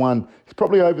the other one. He's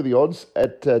probably over the odds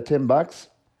at $10,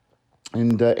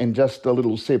 and just a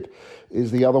little sip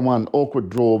is the other one. Awkward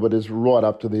draw, but is right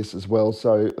up to this as well.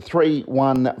 So 3,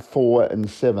 1, 4, and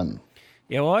 7.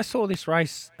 Yeah, well, I saw this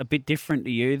race a bit different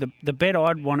to you. The bet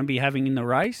I'd want to be having in the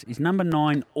race is number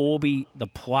 9, Orby the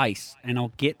Place, and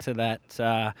I'll get to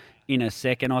that in a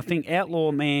second. I think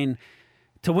Outlaw Man,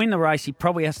 to win the race, he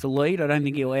probably has to lead. I don't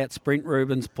think he'll out-sprint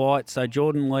Ruben's Plight, so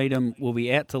Jordan Leadham will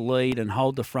be out to lead and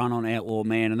hold the front on Outlaw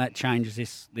Man, and that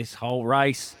changes this whole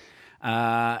race.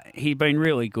 He'd been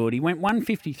really good. He went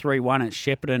 153.1 at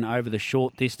Shepparton over the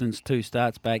short distance 2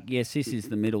 starts back. Yes, this is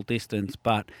the middle distance,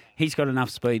 but he's got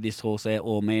enough speed, this horse,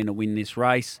 Outlaw Man, to win this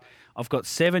race. I've got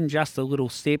 7, Just a Little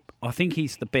Sip. I think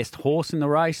he's the best horse in the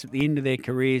race. At the end of their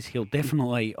careers, he'll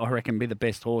definitely, I reckon, be the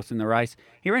best horse in the race.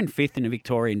 He ran 5th in the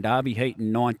Victorian Derby heat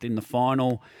and 9th in the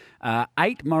final.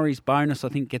 8, Murray's Bonus, I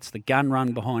think, gets the gun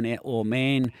run behind Outlaw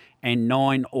Man. And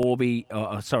 9, Orby,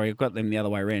 I've got them the other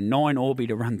way around. 9, Orby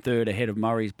to run 3rd ahead of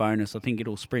Murray's Bonus. I think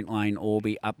it'll sprint lane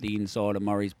Orby up the inside of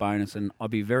Murray's Bonus. And I'd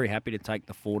be very happy to take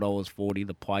the $4.40,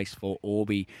 the place for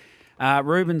Orby.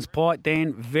 Ruben's Plight,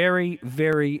 Dan, very,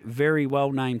 very, very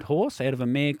well-named horse out of a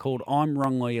mare called I'm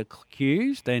Wrongly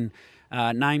Accused, and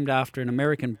named after an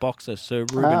American boxer, Sir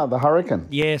Reuben. The Hurricane.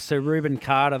 Yeah, Sir Reuben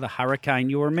Carter, the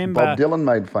Hurricane. You'll remember... Bob Dylan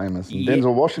made famous, and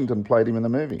Denzel Washington played him in the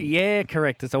movie. Yeah,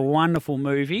 correct. It's a wonderful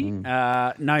movie.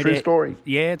 True story.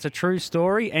 Yeah, it's a true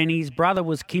story, and his brother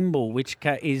was Kimball, which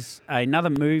is another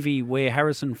movie where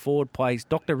Harrison Ford plays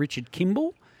Dr. Richard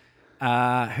Kimball,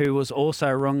 who was also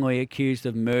wrongly accused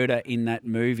of murder in that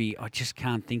movie. I just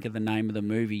can't think of the name of the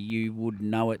movie. You would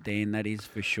know it, Dan. That is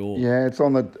for sure. Yeah, it's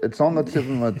on the tip of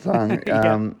my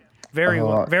tongue. Very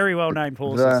well named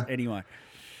horses. Anyway,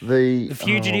 the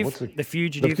Fugitive. The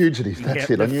Fugitive. The Fugitive.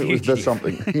 That's it. I knew it was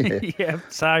something. Yeah. Yeah.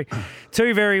 So,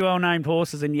 2 very well named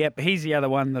horses, and he's the other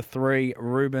one. The 3,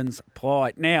 Ruben's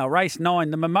Plight. Now, race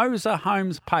 9, the Mimosa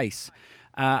Homes Pace.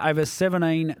 Over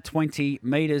 1720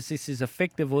 metres. This is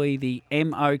effectively the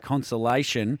MO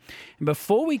Consolation. And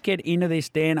before we get into this,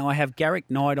 Dan, I have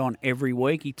Garrick Knight on every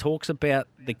week. He talks about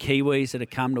the Kiwis that have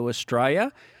come to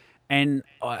Australia. And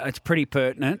it's pretty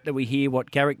pertinent that we hear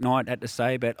what Garrick Knight had to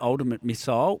say about Ultimate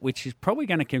Missile, which is probably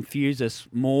going to confuse us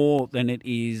more than it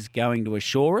is going to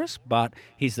assure us. But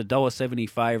he's the $1.70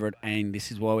 favourite, and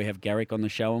this is why we have Garrick on the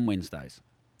show on Wednesdays.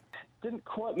 Didn't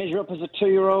quite measure up as a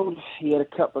 2-year-old. He had a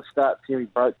couple of starts here. He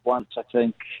broke once, I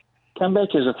think. Came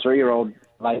back as a 3-year-old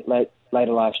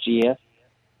later last year.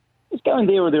 He's going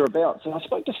there or thereabouts. And I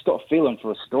spoke to Scott Phelan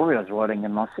for a story I was writing,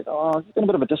 and I said, it's been a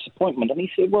bit of a disappointment. And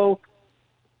he said, well,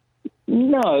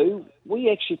 no, we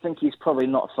actually think he's probably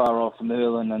not far off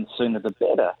Merlin, and sooner the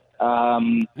better.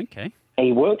 Okay.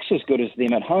 He works as good as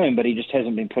them at home, but he just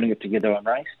hasn't been putting it together on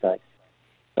race day.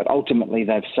 But ultimately,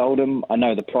 they've sold him. I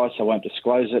know the price. I won't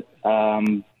disclose it.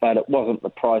 But it wasn't the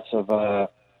price of a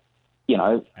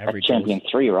champion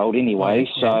 3-year-old anyway.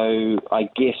 Yeah. So I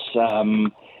guess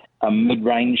a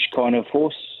mid-range kind of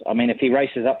horse. I mean, if he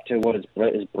races up to what his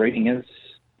breeding is,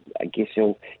 I guess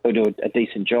he'll do a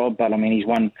decent job. But I mean, he's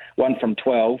won from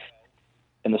 12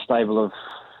 in the stable of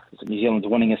New Zealand's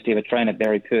winningest ever trainer,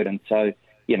 Barry Purdon. So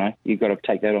you've got to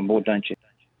take that on board, don't you?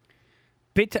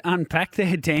 Bit to unpack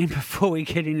there, Dan, before we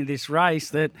get into this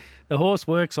race, that the horse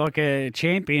works like a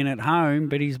champion at home,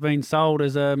 but he's been sold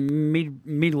as a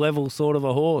mid-level sort of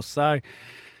a horse. So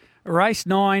race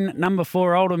 9, number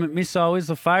 4, Ultimate Missile is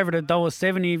the favourite at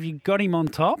 $1.70. Have you got him on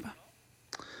top?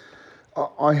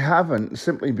 I haven't,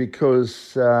 simply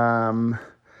because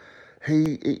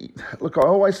Look, I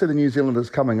always see the New Zealanders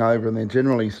coming over and they're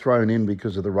generally thrown in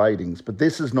because of the ratings, but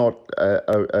this is not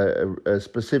a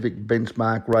specific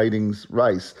benchmark ratings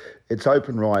race. It's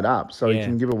open right up, so he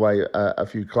can give away a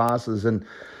few classes, and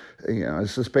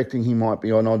suspecting he might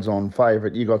be on odds-on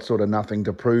favourite, you got sort of nothing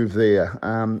to prove there.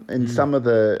 In some of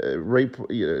the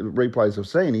replays I've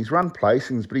seen, he's run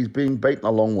placings, but he's been beaten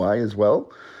a long way as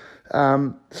well.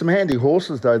 Some handy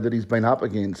horses, though, that he's been up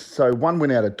against. So 1 win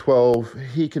out of 12,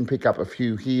 he can pick up a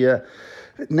few here.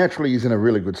 Naturally, he's in a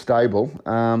really good stable,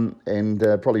 and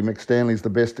probably Mick Stanley's the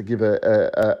best to give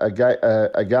a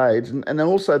gauge. And then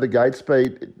also the gate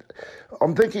speed.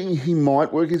 I'm thinking he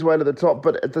might work his way to the top,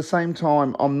 but at the same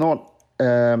time, I'm not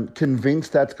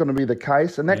convinced that's going to be the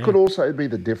case. And that could also be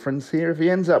the difference here. If he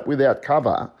ends up without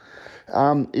cover,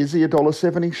 is he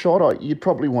 $1.70 shot? You'd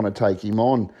probably want to take him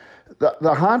on.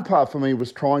 The hard part for me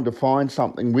was trying to find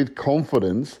something with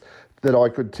confidence that I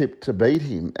could tip to beat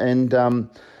him. And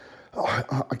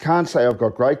I can't say I've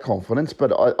got great confidence,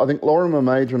 but I think Lorimer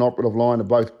Major and Operative Line are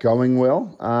both going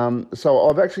well. So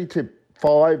I've actually tipped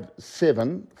 5,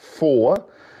 7, 4,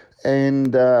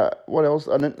 and what else?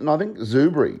 And I think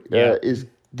Zubri is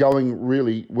going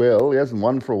really well. He hasn't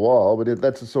won for a while, but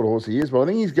that's the sort of horse he is. But I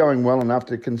think he's going well enough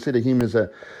to consider him as a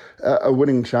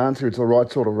winning chance here. It's the right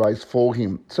sort of race for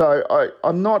him. So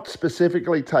I'm not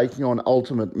specifically taking on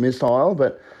Ultimate Missile,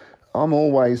 but I'm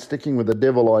always sticking with the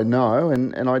devil I know,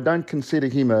 and I don't consider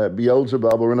him a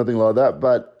Beelzebub or anything like that,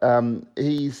 but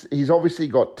he's obviously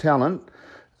got talent.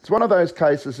 It's one of those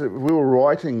cases that if we were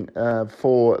writing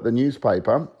for the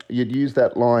newspaper, you'd use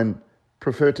that line,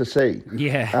 prefer to see.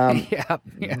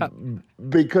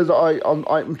 Because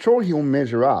I'm sure he'll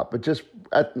measure up, but just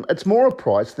it's more a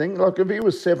price thing. Like if he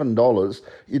was $7,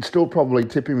 you'd still probably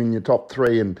tip him in your top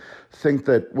 3 and think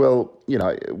that, well,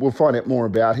 we'll find out more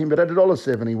about him. But at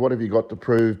 $1.70, what have you got to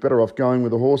prove? Better off going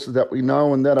with the horses that we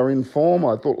know and that are in form.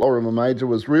 I thought Lorimer Major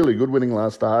was really good winning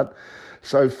last start.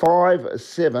 So 5,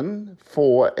 7,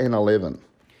 4 and 11.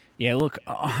 Yeah, look,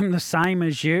 I'm the same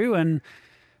as you, and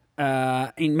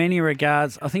in many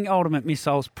regards, I think Ultimate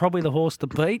Missile's probably the horse to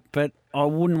beat, but I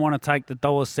wouldn't want to take the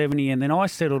 $1.70, and then I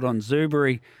settled on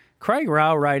Zubri. Craig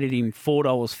Rail rated him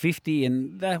 $4.50,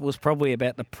 and that was probably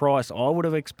about the price I would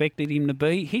have expected him to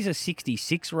be. He's a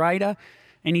 66 rater,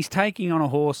 and he's taking on a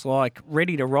horse like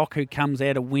Ready to Rock, who comes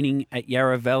out of winning at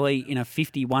Yarra Valley in a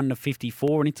 51 to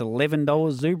 54, and it's $11.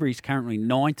 Zubri's currently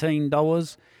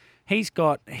 $19.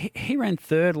 He ran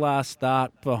third last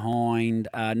start behind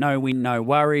No Win, No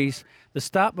Worries. The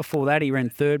start before that, he ran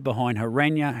third behind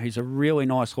Haranya, who's a really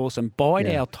nice horse, and Bide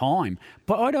Our Time.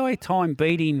 Bide Our Time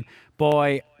beat him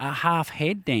by a half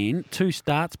head, Dan, 2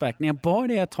 starts back. Now,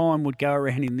 Bide Our Time would go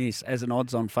around in this as an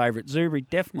odds-on favourite. Zubri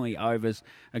definitely overs.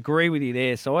 Agree with you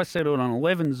there. So I settled on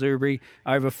 11 Zubri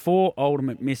over 4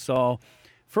 Ultimate Missile.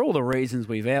 For all the reasons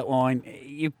we've outlined,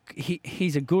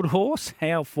 he's a good horse.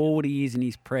 How forward he is in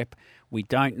his prep, we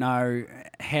don't know.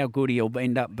 How good he'll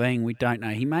end up being, we don't know.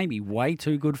 He may be way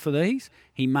too good for these.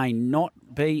 He may not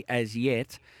be as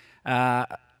yet.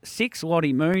 6,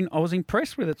 Lottie Moon. I was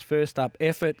impressed with its first up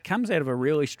effort. Comes out of a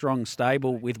really strong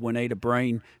stable with Juanita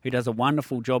Breen, who does a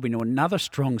wonderful job, into another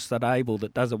strong stable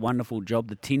that does a wonderful job,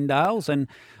 the Tyndales. And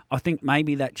I think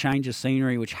maybe that change of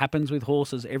scenery, which happens with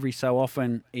horses every so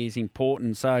often, is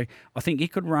important. So I think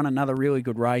it could run another really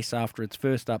good race after its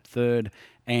first up third.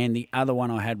 And the other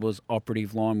one I had was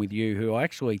Operative Line with You, who I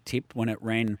actually tipped when it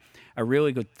ran a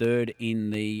really good third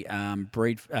in the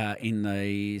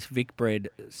Vic Bred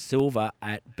Silver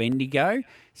at Bendigo.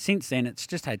 Since then, it's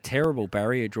just had terrible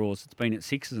barrier draws. It's been at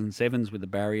 6s and 7s with the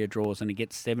barrier draws, and it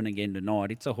gets 7 again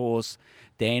tonight. It's a horse,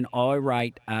 Dan, I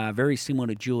rate very similar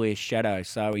to Julius Shadow.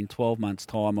 So in 12 months'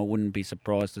 time, I wouldn't be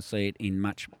surprised to see it in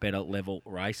much better level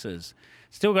races.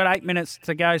 Still got 8 minutes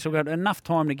to go, so we've got enough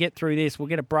time to get through this. We'll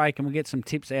get a break and we'll get some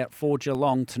tips out for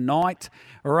Geelong tonight.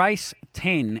 Race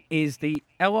 10 is the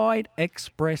Allied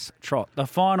Express Trot, the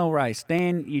final race.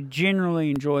 Dan, you generally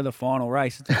enjoy the final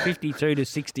race. It's a 52 to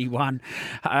 61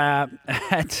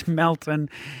 at Melton.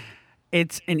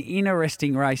 It's an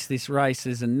interesting race, this race.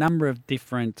 There's a number of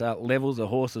different levels of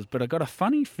horses, but I've got a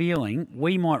funny feeling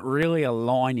we might really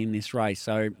align in this race.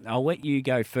 So I'll let you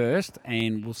go first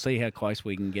and we'll see how close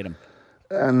we can get them.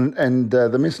 And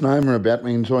the misnomer about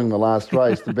me enjoying the last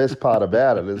race, the best part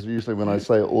about it is usually when I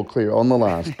say all clear on the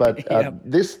last. But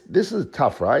this is a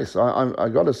tough race. I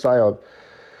got to say,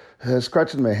 I'm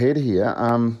scratching my head here.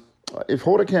 If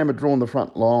Hortocam had drawn the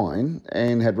front line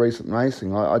and had recent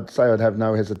racing, I'd say I'd have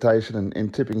no hesitation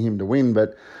in tipping him to win.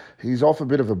 But he's off a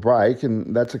bit of a break,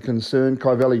 and that's a concern.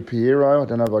 Kyveli Piero, I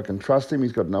don't know if I can trust him.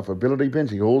 He's got enough ability.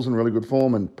 Benji Hall's in really good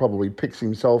form and probably picks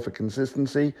himself for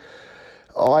consistency.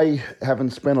 I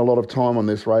haven't spent a lot of time on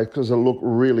this race because it looked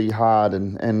really hard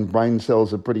and brain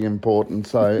cells are pretty important.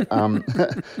 So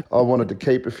I wanted to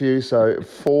keep a few. So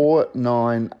 4,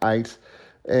 9, 8.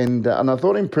 And I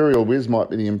thought Imperial Wiz might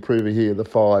be the improver here, the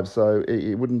 5. So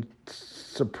it wouldn't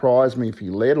surprise me if he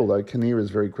led, although Kinnear is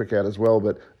very quick out as well,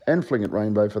 and Fling It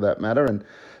Rainbow for that matter.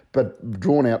 But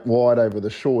drawn out wide over the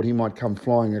short, he might come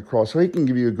flying across. So he can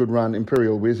give you a good run.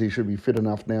 Imperial Wiz, he should be fit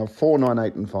enough now. 4, 9,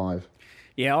 8 and 5.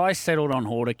 Yeah, I settled on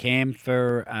Horticam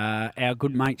for our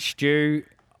good mate Stu.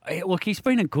 Look, he's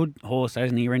been a good horse,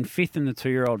 hasn't he? He ran 5th in the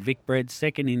 2-year-old Vic Bred,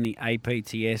 2nd in the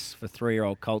APTS for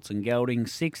 3-year-old Colts and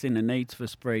Geldings, 6th in the Neats for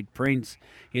Speed Prince.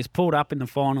 He has pulled up in the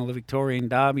final of the Victorian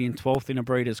Derby and 12th in a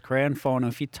Breeders' Crown final.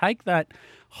 If you take that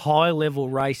high-level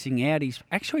racing out, he's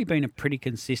actually been a pretty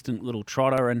consistent little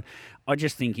trotter, and I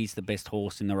just think he's the best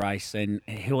horse in the race, and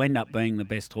he'll end up being the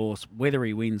best horse. Whether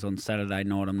he wins on Saturday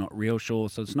night, I'm not real sure,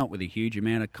 so it's not with a huge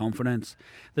amount of confidence.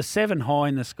 The 7 High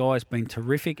in the Sky has been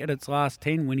terrific at its last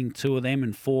 10, winning 2 of them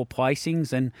and 4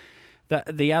 placings, and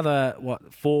the other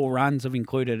 4 runs have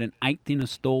included an 8th in a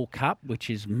Stall Cup, which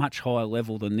is much higher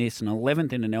level than this, an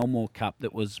 11th in an Elmore Cup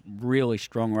that was really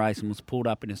strong race and was pulled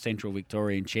up in a Central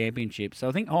Victorian Championship. So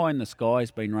I think High in the Sky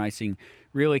has been racing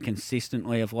really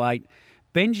consistently of late.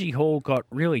 Benji Hall got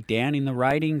really down in the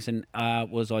ratings and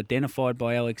was identified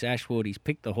by Alex Ashwood. He's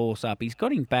picked the horse up. He's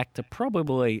got him back to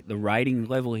probably the rating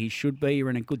level he should be. He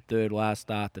ran a good third last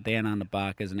start to Down Under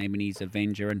Barkers and Ebony's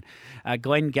Avenger. And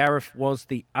Glenn Gareth was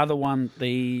the other one,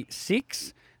 the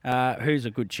 6, who's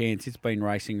a good chance. It's been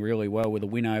racing really well with a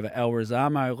win over El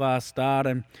Rosamo last start.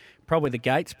 And probably the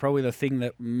gates, probably the thing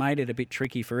that made it a bit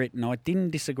tricky for it. And I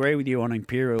didn't disagree with you on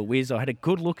Imperial Wiz. I had a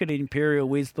good look at Imperial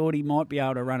Wiz, thought he might be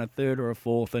able to run a 3rd or a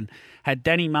 4th, and had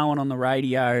Danny Mullen on the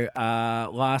radio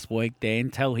last week, Dan,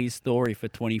 tell his story for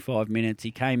 25 minutes.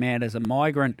 He came out as a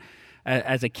migrant,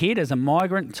 as a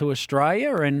migrant to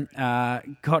Australia, and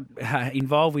got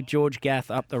involved with George Gath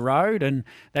up the road, and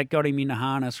that got him into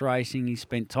harness racing. He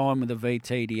spent time with the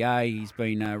VTDA. He's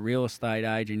been a real estate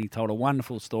agent. He told a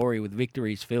wonderful story with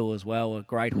Victory's Phil as well, a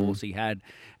great horse he had.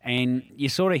 And you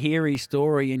sort of hear his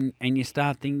story and you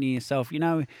start thinking to yourself,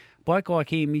 bloke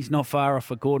like him, he's not far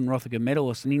off a Gordon Rothacker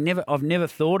medalist, and I've never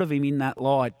thought of him in that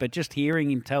light, but just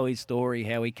hearing him tell his story,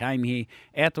 how he came here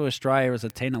out to Australia as a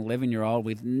 10, 11-year-old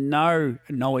with no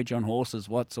knowledge on horses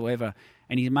whatsoever,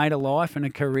 and he's made a life and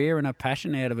a career and a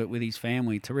passion out of it with his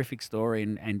family. Terrific story,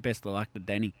 and best of luck to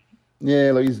Danny.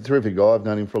 Yeah, look, he's a terrific guy. I've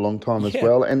known him for a long time as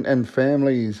well. And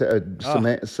families,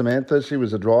 Samantha, she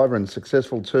was a driver and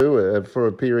successful too for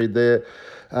a period there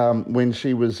when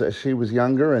she was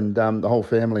younger, and the whole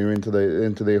family are into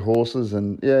their horses.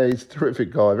 And yeah, he's a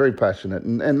terrific guy, very passionate.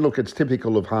 And look, it's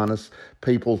typical of harness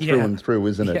people through and through,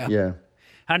 isn't it? Yeah.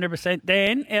 100%.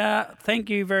 Dan, thank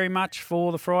you very much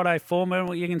for the Friday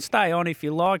format. You can stay on if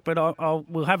you like, but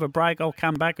we'll have a break. I'll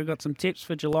come back. I've got some tips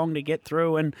for Geelong to get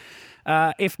through, and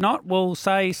if not, we'll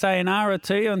say sayonara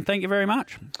to you, and thank you very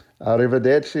much.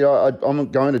 Arrivederci.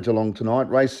 I'm going to Geelong tonight.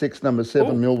 Race 6, number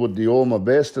 7, Millwood Dior, my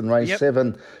best, and race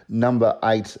 7, number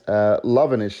 8,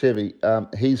 Love in a Chevy.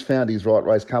 He's found his right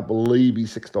race. Can't believe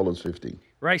he's $6.50.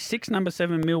 Race 6, number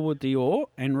 7, Millwood Dior,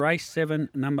 and race 7,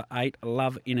 number 8,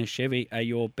 Love in a Chevy are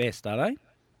your best, are they?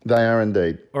 They are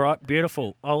indeed. All right,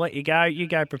 beautiful. I'll let you go. You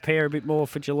go prepare a bit more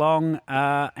for Geelong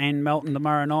and Melton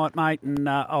tomorrow night, mate, and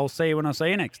I'll see you when I see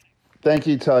you next. Thank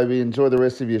you, Toby. Enjoy the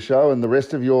rest of your show and the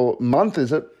rest of your month,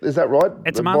 is it? Is that right?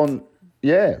 It's a month.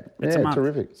 Yeah, it's a month.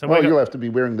 Terrific. So you'll have to be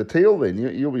wearing the teal then.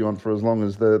 You'll be on for as long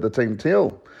as the team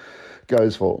teal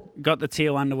goes for. Got the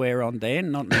teal underwear on,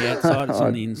 Dan. Not on the outside, it's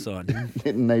on the inside.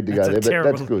 Didn't need to go there,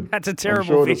 but that's good. That's a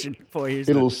terrible vision for you.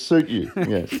 It'll suit you,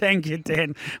 yes. Thank you,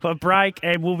 Dan. Well, break,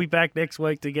 and we'll be back next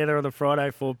week together on the Friday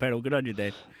 4 panel. Good on you,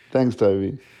 Dan. Thanks,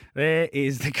 Toby. There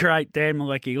is the great Dan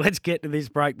Malecki. Let's get to this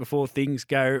break before things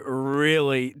go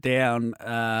really down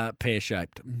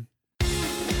pear-shaped.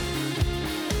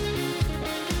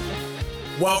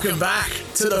 Welcome back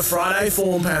to the Friday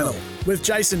Form Panel with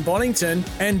Jason Bonington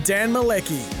and Dan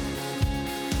Malecki.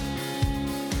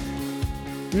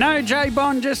 No Jay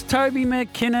Bond, just Toby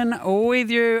McKinnon with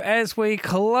you as we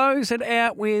close it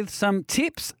out with some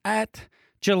tips at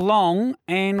Geelong.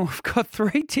 And we've got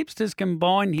 3 tipsters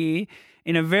combined here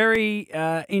in a very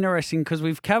interesting, because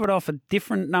we've covered off a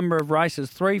different number of races,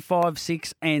 3, 5,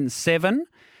 6 and 7.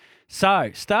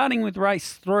 So, starting with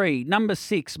race 3, number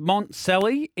 6,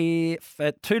 Montselli,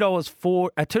 at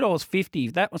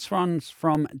 $2.50. That was from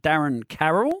Darren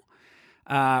Carroll.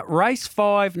 Race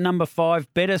 5, number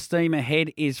 5, Better Steam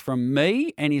Ahead is from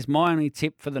me and is my only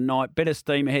tip for the night. Better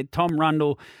Steam Ahead, Tom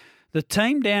Rundle. The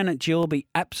team down at Gilby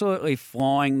absolutely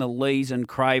flying, the Lees and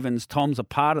Cravens. Tom's a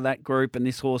part of that group, and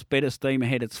this horse, Better Steam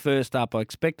Ahead, it's first up. I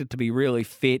expect it to be really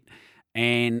fit,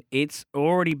 and it's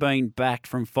already been backed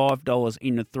from $5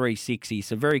 into $3.60.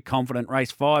 So very confident.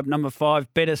 Race 5, number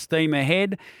 5, Better Steam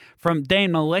Ahead. From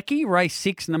Dan Malecki, race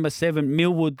 6, number 7,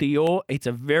 Millwood Dior. It's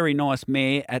a very nice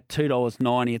mare at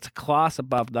 $2.90. It's a class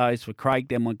above those for Craig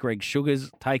Demler, Greg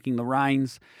Sugars taking the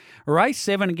reins. Race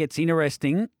 7 gets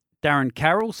interesting. Darren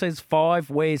Carroll says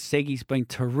 5. Where's Seggy's been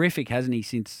terrific, hasn't he,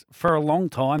 since for a long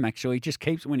time, actually. He just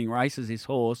keeps winning races, this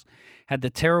horse. Had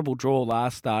the terrible draw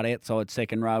last start outside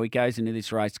second row. He goes into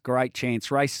this race. Great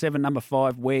chance. Race 7, number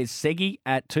 5, Where's Seggy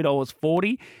at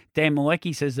 $2.40. Dan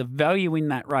Malecki says the value in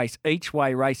that race each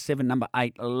way. Race 7, number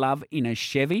 8, Love in a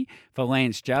Chevy for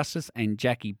Lance Justice and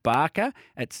Jackie Barker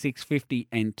at $6.50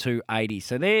 and $2.80.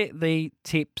 So they're the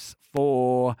tips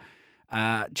for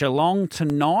Geelong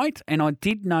tonight, and I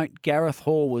did note Gareth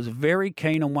Hall was very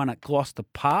keen on one at Gloucester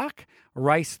Park.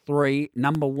 Race 3,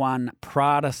 number 1,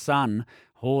 Prada Sun.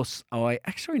 Horse, I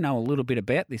actually know a little bit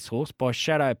about this horse by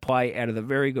shadow play out of the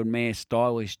very good mare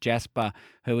Stylish Jasper,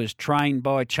 who was trained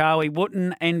by Charlie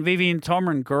Wooten and Vivian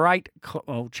Tomrin.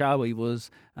 Charlie was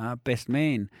best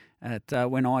man at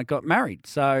when I got married,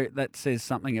 so that says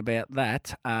something about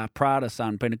that. Prada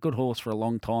Sun, been a good horse for a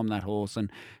long time, that horse, and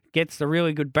gets the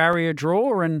really good barrier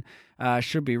draw and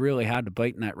should be really hard to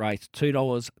beat in that race.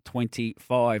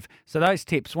 $2.25. So those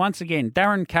tips, once again,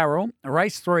 Darren Carroll,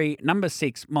 race 3, number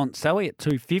 6, Montsally at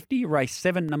 $2.50. Race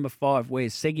 7, number 5,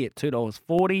 Where's Seggy at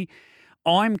 $2.40.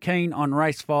 I'm keen on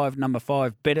race 5, number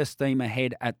 5, Better Steam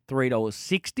Ahead at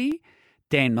 $3.60.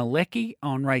 Dan Malecki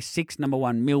on race 6, number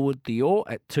 1, Millwood Dior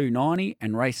at $2.90.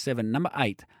 And race 7, number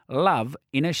 8, Love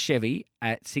in a Chevy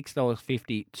at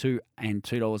 $6.50 and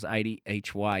 $2.80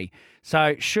 each way.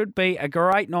 So should be a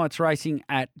great night's racing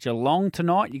at Geelong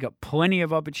tonight. You've got plenty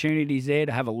of opportunities there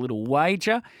to have a little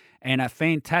wager, and a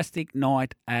fantastic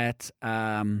night at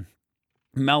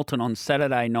Melton on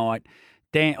Saturday night.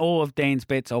 All of Dan's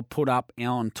bets I'll put up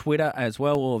on Twitter as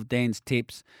well, all of Dan's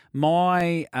tips. The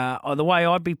way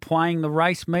I'd be playing the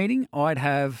race meeting, I'd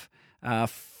have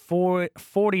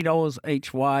 $40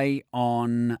 each way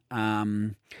on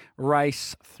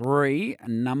race 3,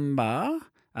 number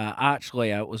Arch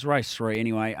Leo. It was race 3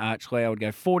 anyway, Arch Leo. I would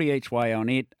go 40 each way on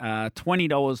it.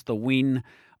 $20 the win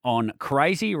on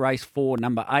Crazy, race 4,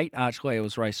 number 8. Arch Leo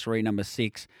was race 3, number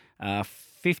 6.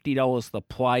 $50 the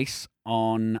place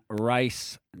on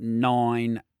race 8,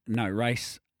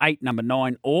 number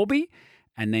 9, Orby,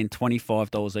 and then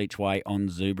 $25 each way on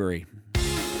Zuberi.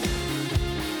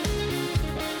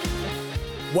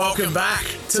 Welcome back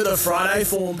to the Friday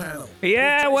Form Panel.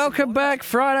 Yeah, welcome back.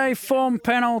 Friday Form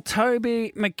Panel.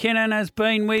 Toby McKinnon has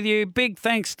been with you. Big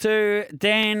thanks to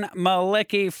Dan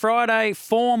Malecki. Friday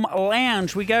Form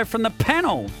Lounge. We go from the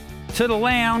panel to the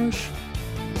lounge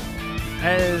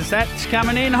as that's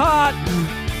coming in hot.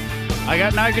 I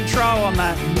got no control on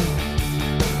that.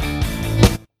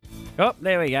 Oh,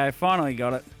 there we go. Finally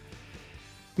got it.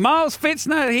 Miles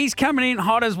Fitzner, he's coming in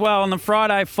hot as well on the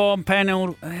Friday Form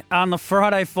Panel, on the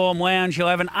Friday Form Lounge. You'll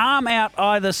have an arm out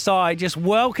either side, just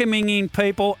welcoming in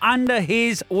people under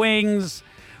his wings.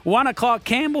 1 o'clock,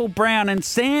 Campbell Brown and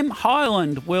Sam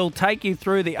Hyland will take you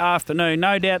through the afternoon.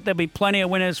 No doubt there'll be plenty of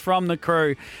winners from the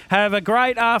crew. Have a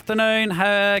great afternoon.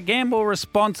 Gamble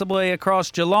responsibly across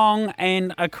Geelong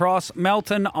and across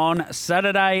Melton on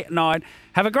Saturday night.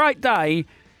 Have a great day.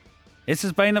 This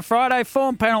has been the Friday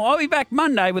Form Panel. I'll be back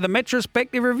Monday with a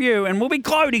Metrospective review, and we'll be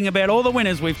gloating about all the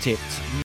winners we've tipped.